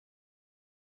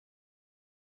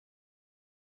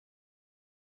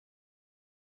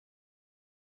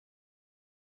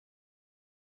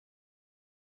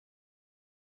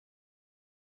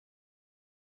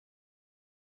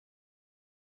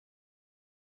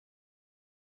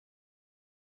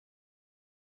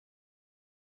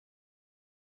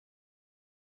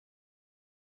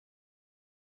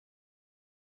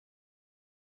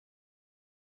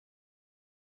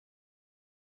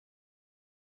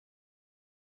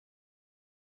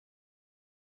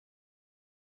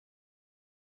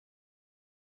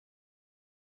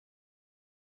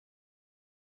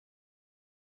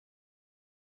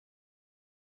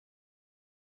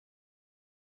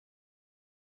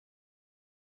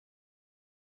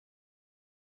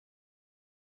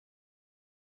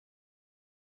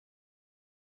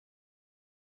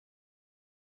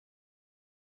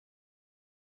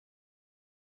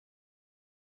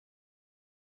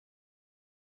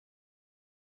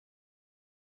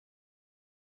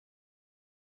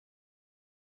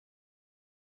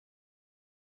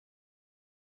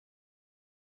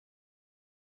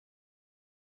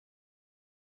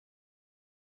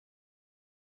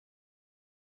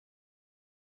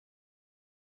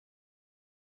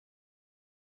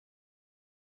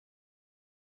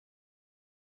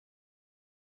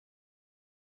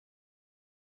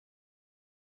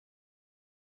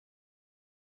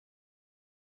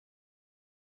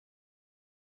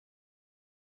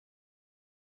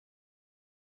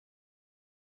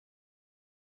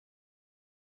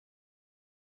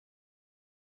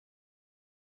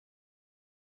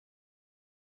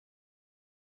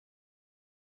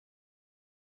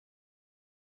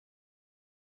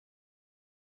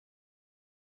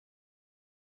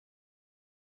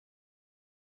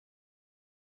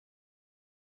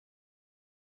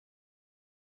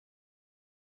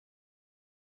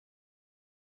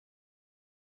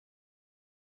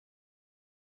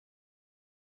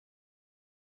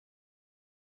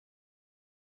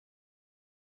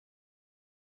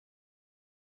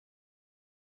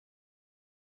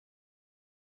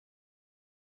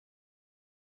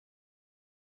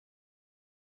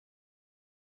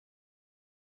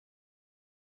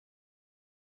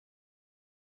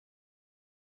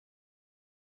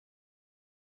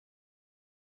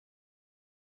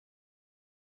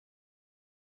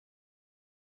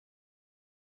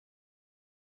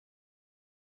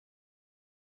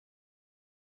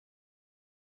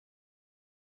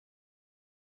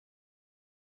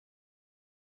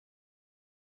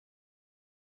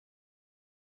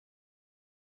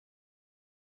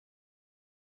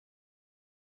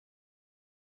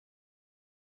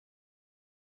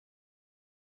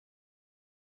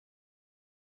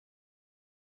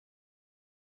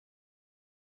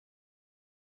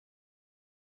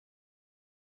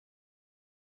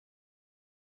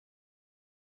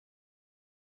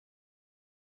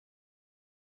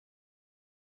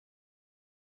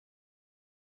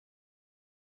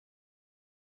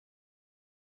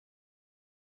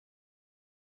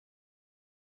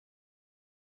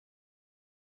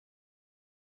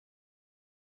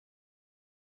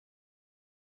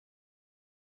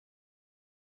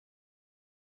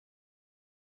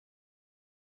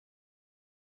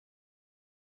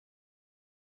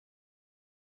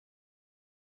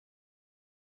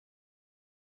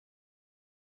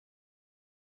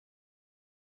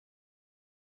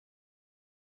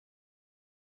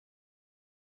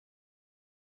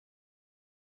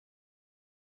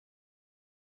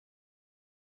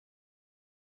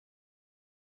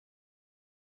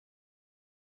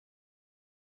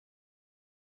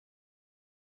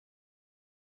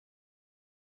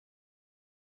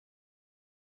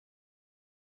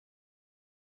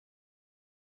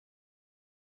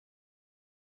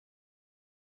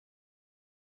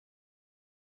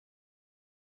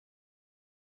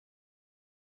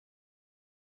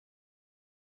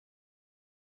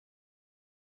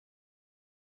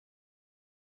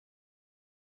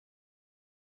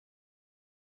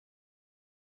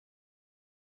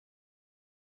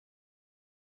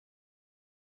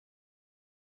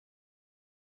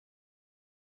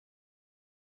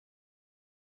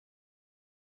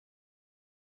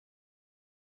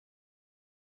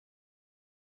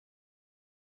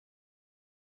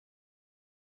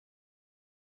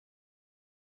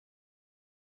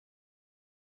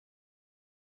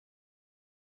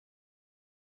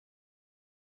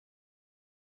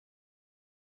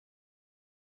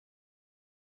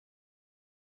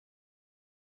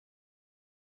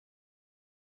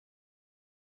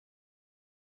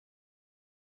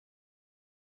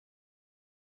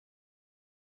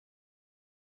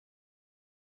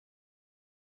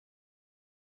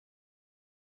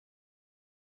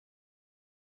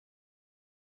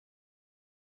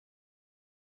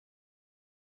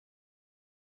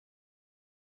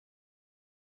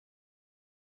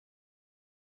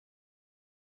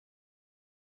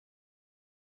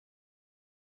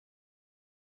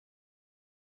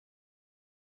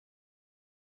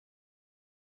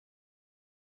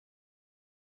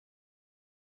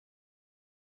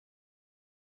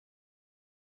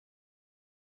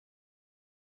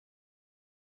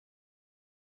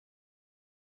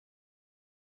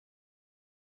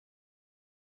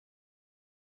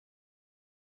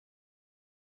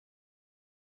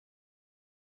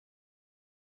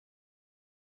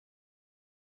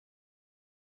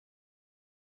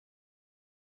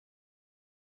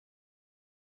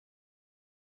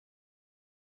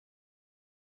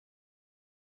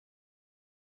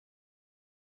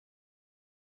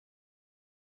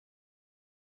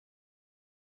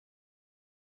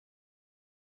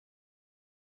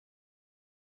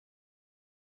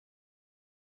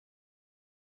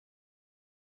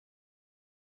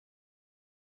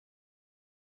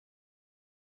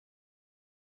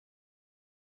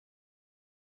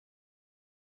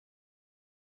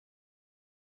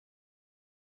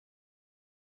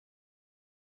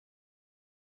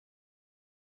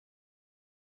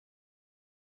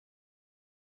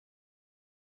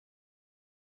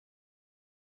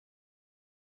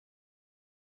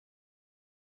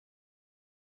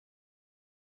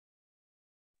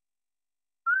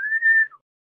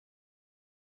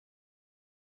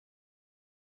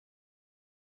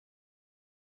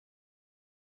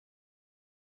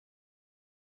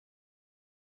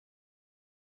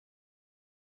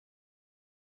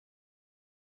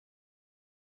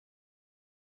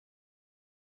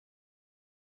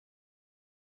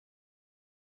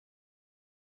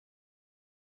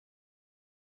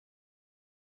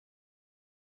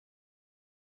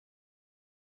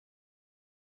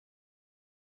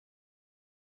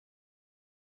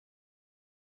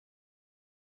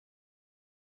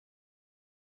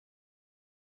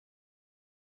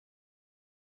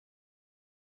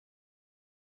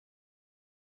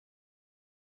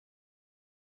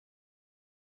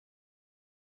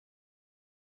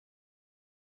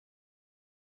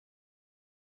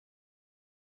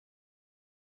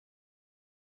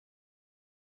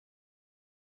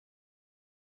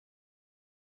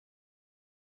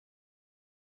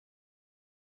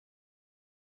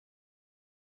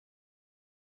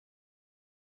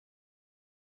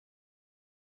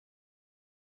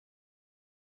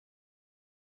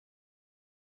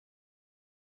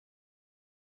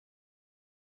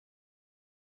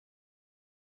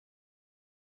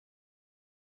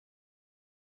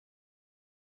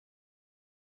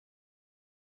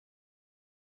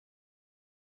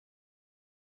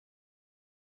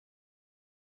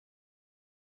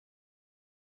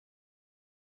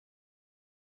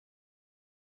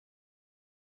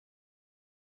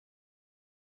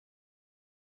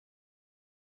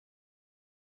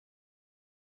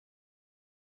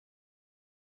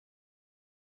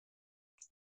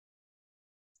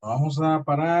 Vamos a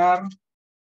parar.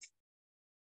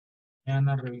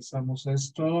 Mañana revisamos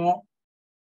esto.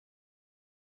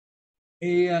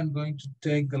 Y I'm going to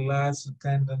take the last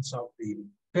attendance of the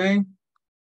evening. Okay.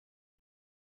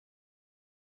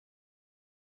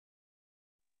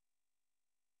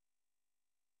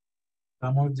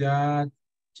 Estamos ya,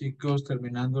 chicos,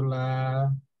 terminando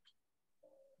la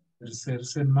tercera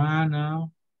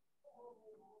semana.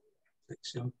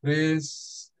 Sección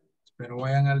 3. Espero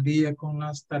vayan al día con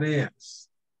las tareas.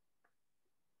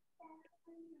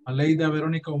 Aleida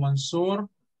Verónica Omansor.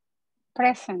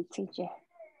 Present, teacher.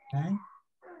 Okay.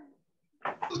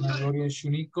 Ana Gloria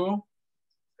Shunico.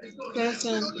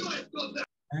 Present.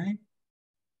 Okay.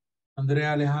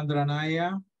 Andrea Alejandra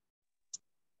Naya.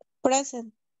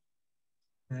 Present.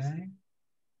 Okay.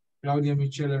 Claudia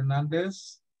Michelle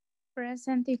Hernández.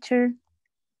 Present, teacher.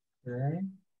 Okay.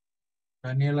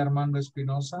 Daniel Armando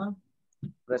Espinosa.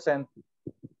 Present.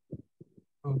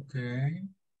 Okay.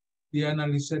 Diana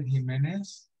Lizeth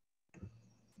Jiménez.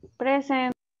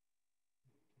 Present.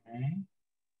 Okay.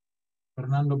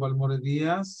 Fernando Balmore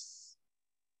Díaz.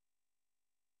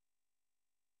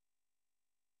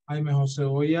 Jaime José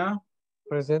Oya.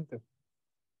 Presente.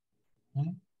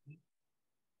 Okay.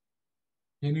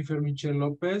 Jennifer Michelle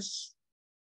López.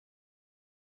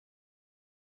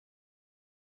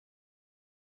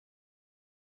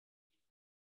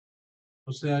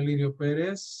 José Alirio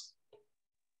Pérez.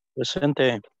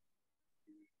 Presente.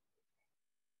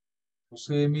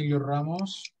 José Emilio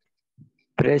Ramos.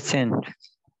 Present.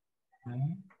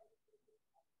 Okay.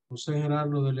 José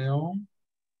Gerardo de León.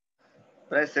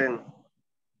 Present.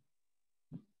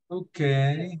 Ok.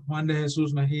 Juan de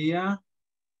Jesús Mejía.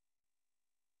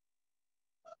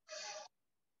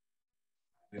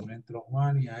 Me entró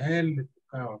Juan y a él le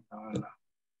tocaba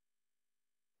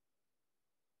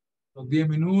los 10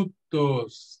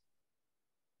 minutos.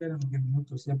 Eran 10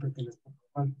 minutos siempre que les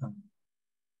faltan.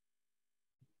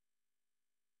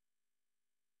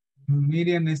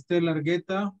 Miriam Estela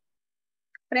Argueta.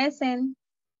 Present.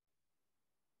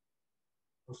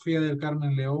 Sofía del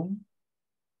Carmen León.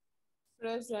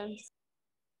 Present.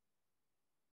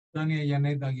 Tania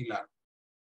Yanet Aguilar.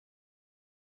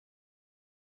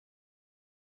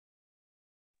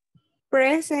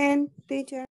 Present,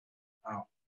 teacher. Wow.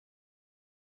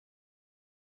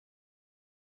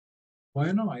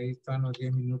 Bueno, ahí están los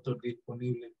 10 minutos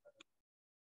disponibles.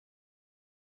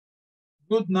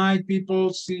 Good night,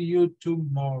 people. See you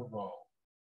tomorrow.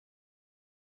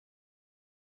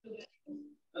 Good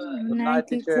Good night, night,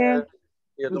 teacher. teacher.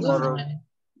 See you Good tomorrow. night.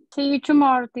 See you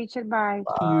tomorrow, teacher. Bye.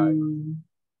 Bye.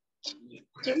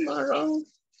 Tomorrow.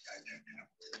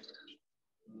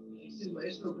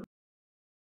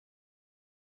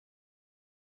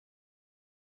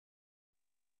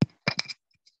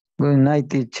 Good night,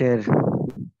 teacher.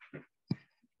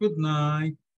 Good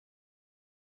night.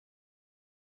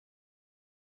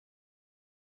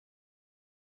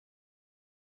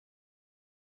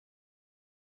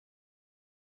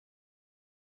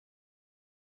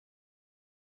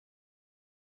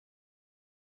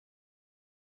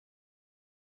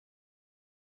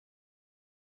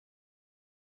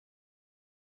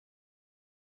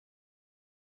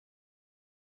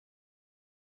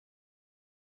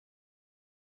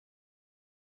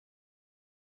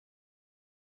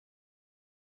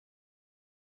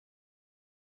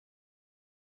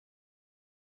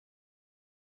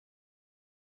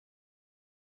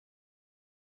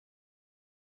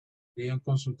 ¿Querían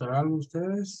consultar algo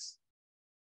ustedes?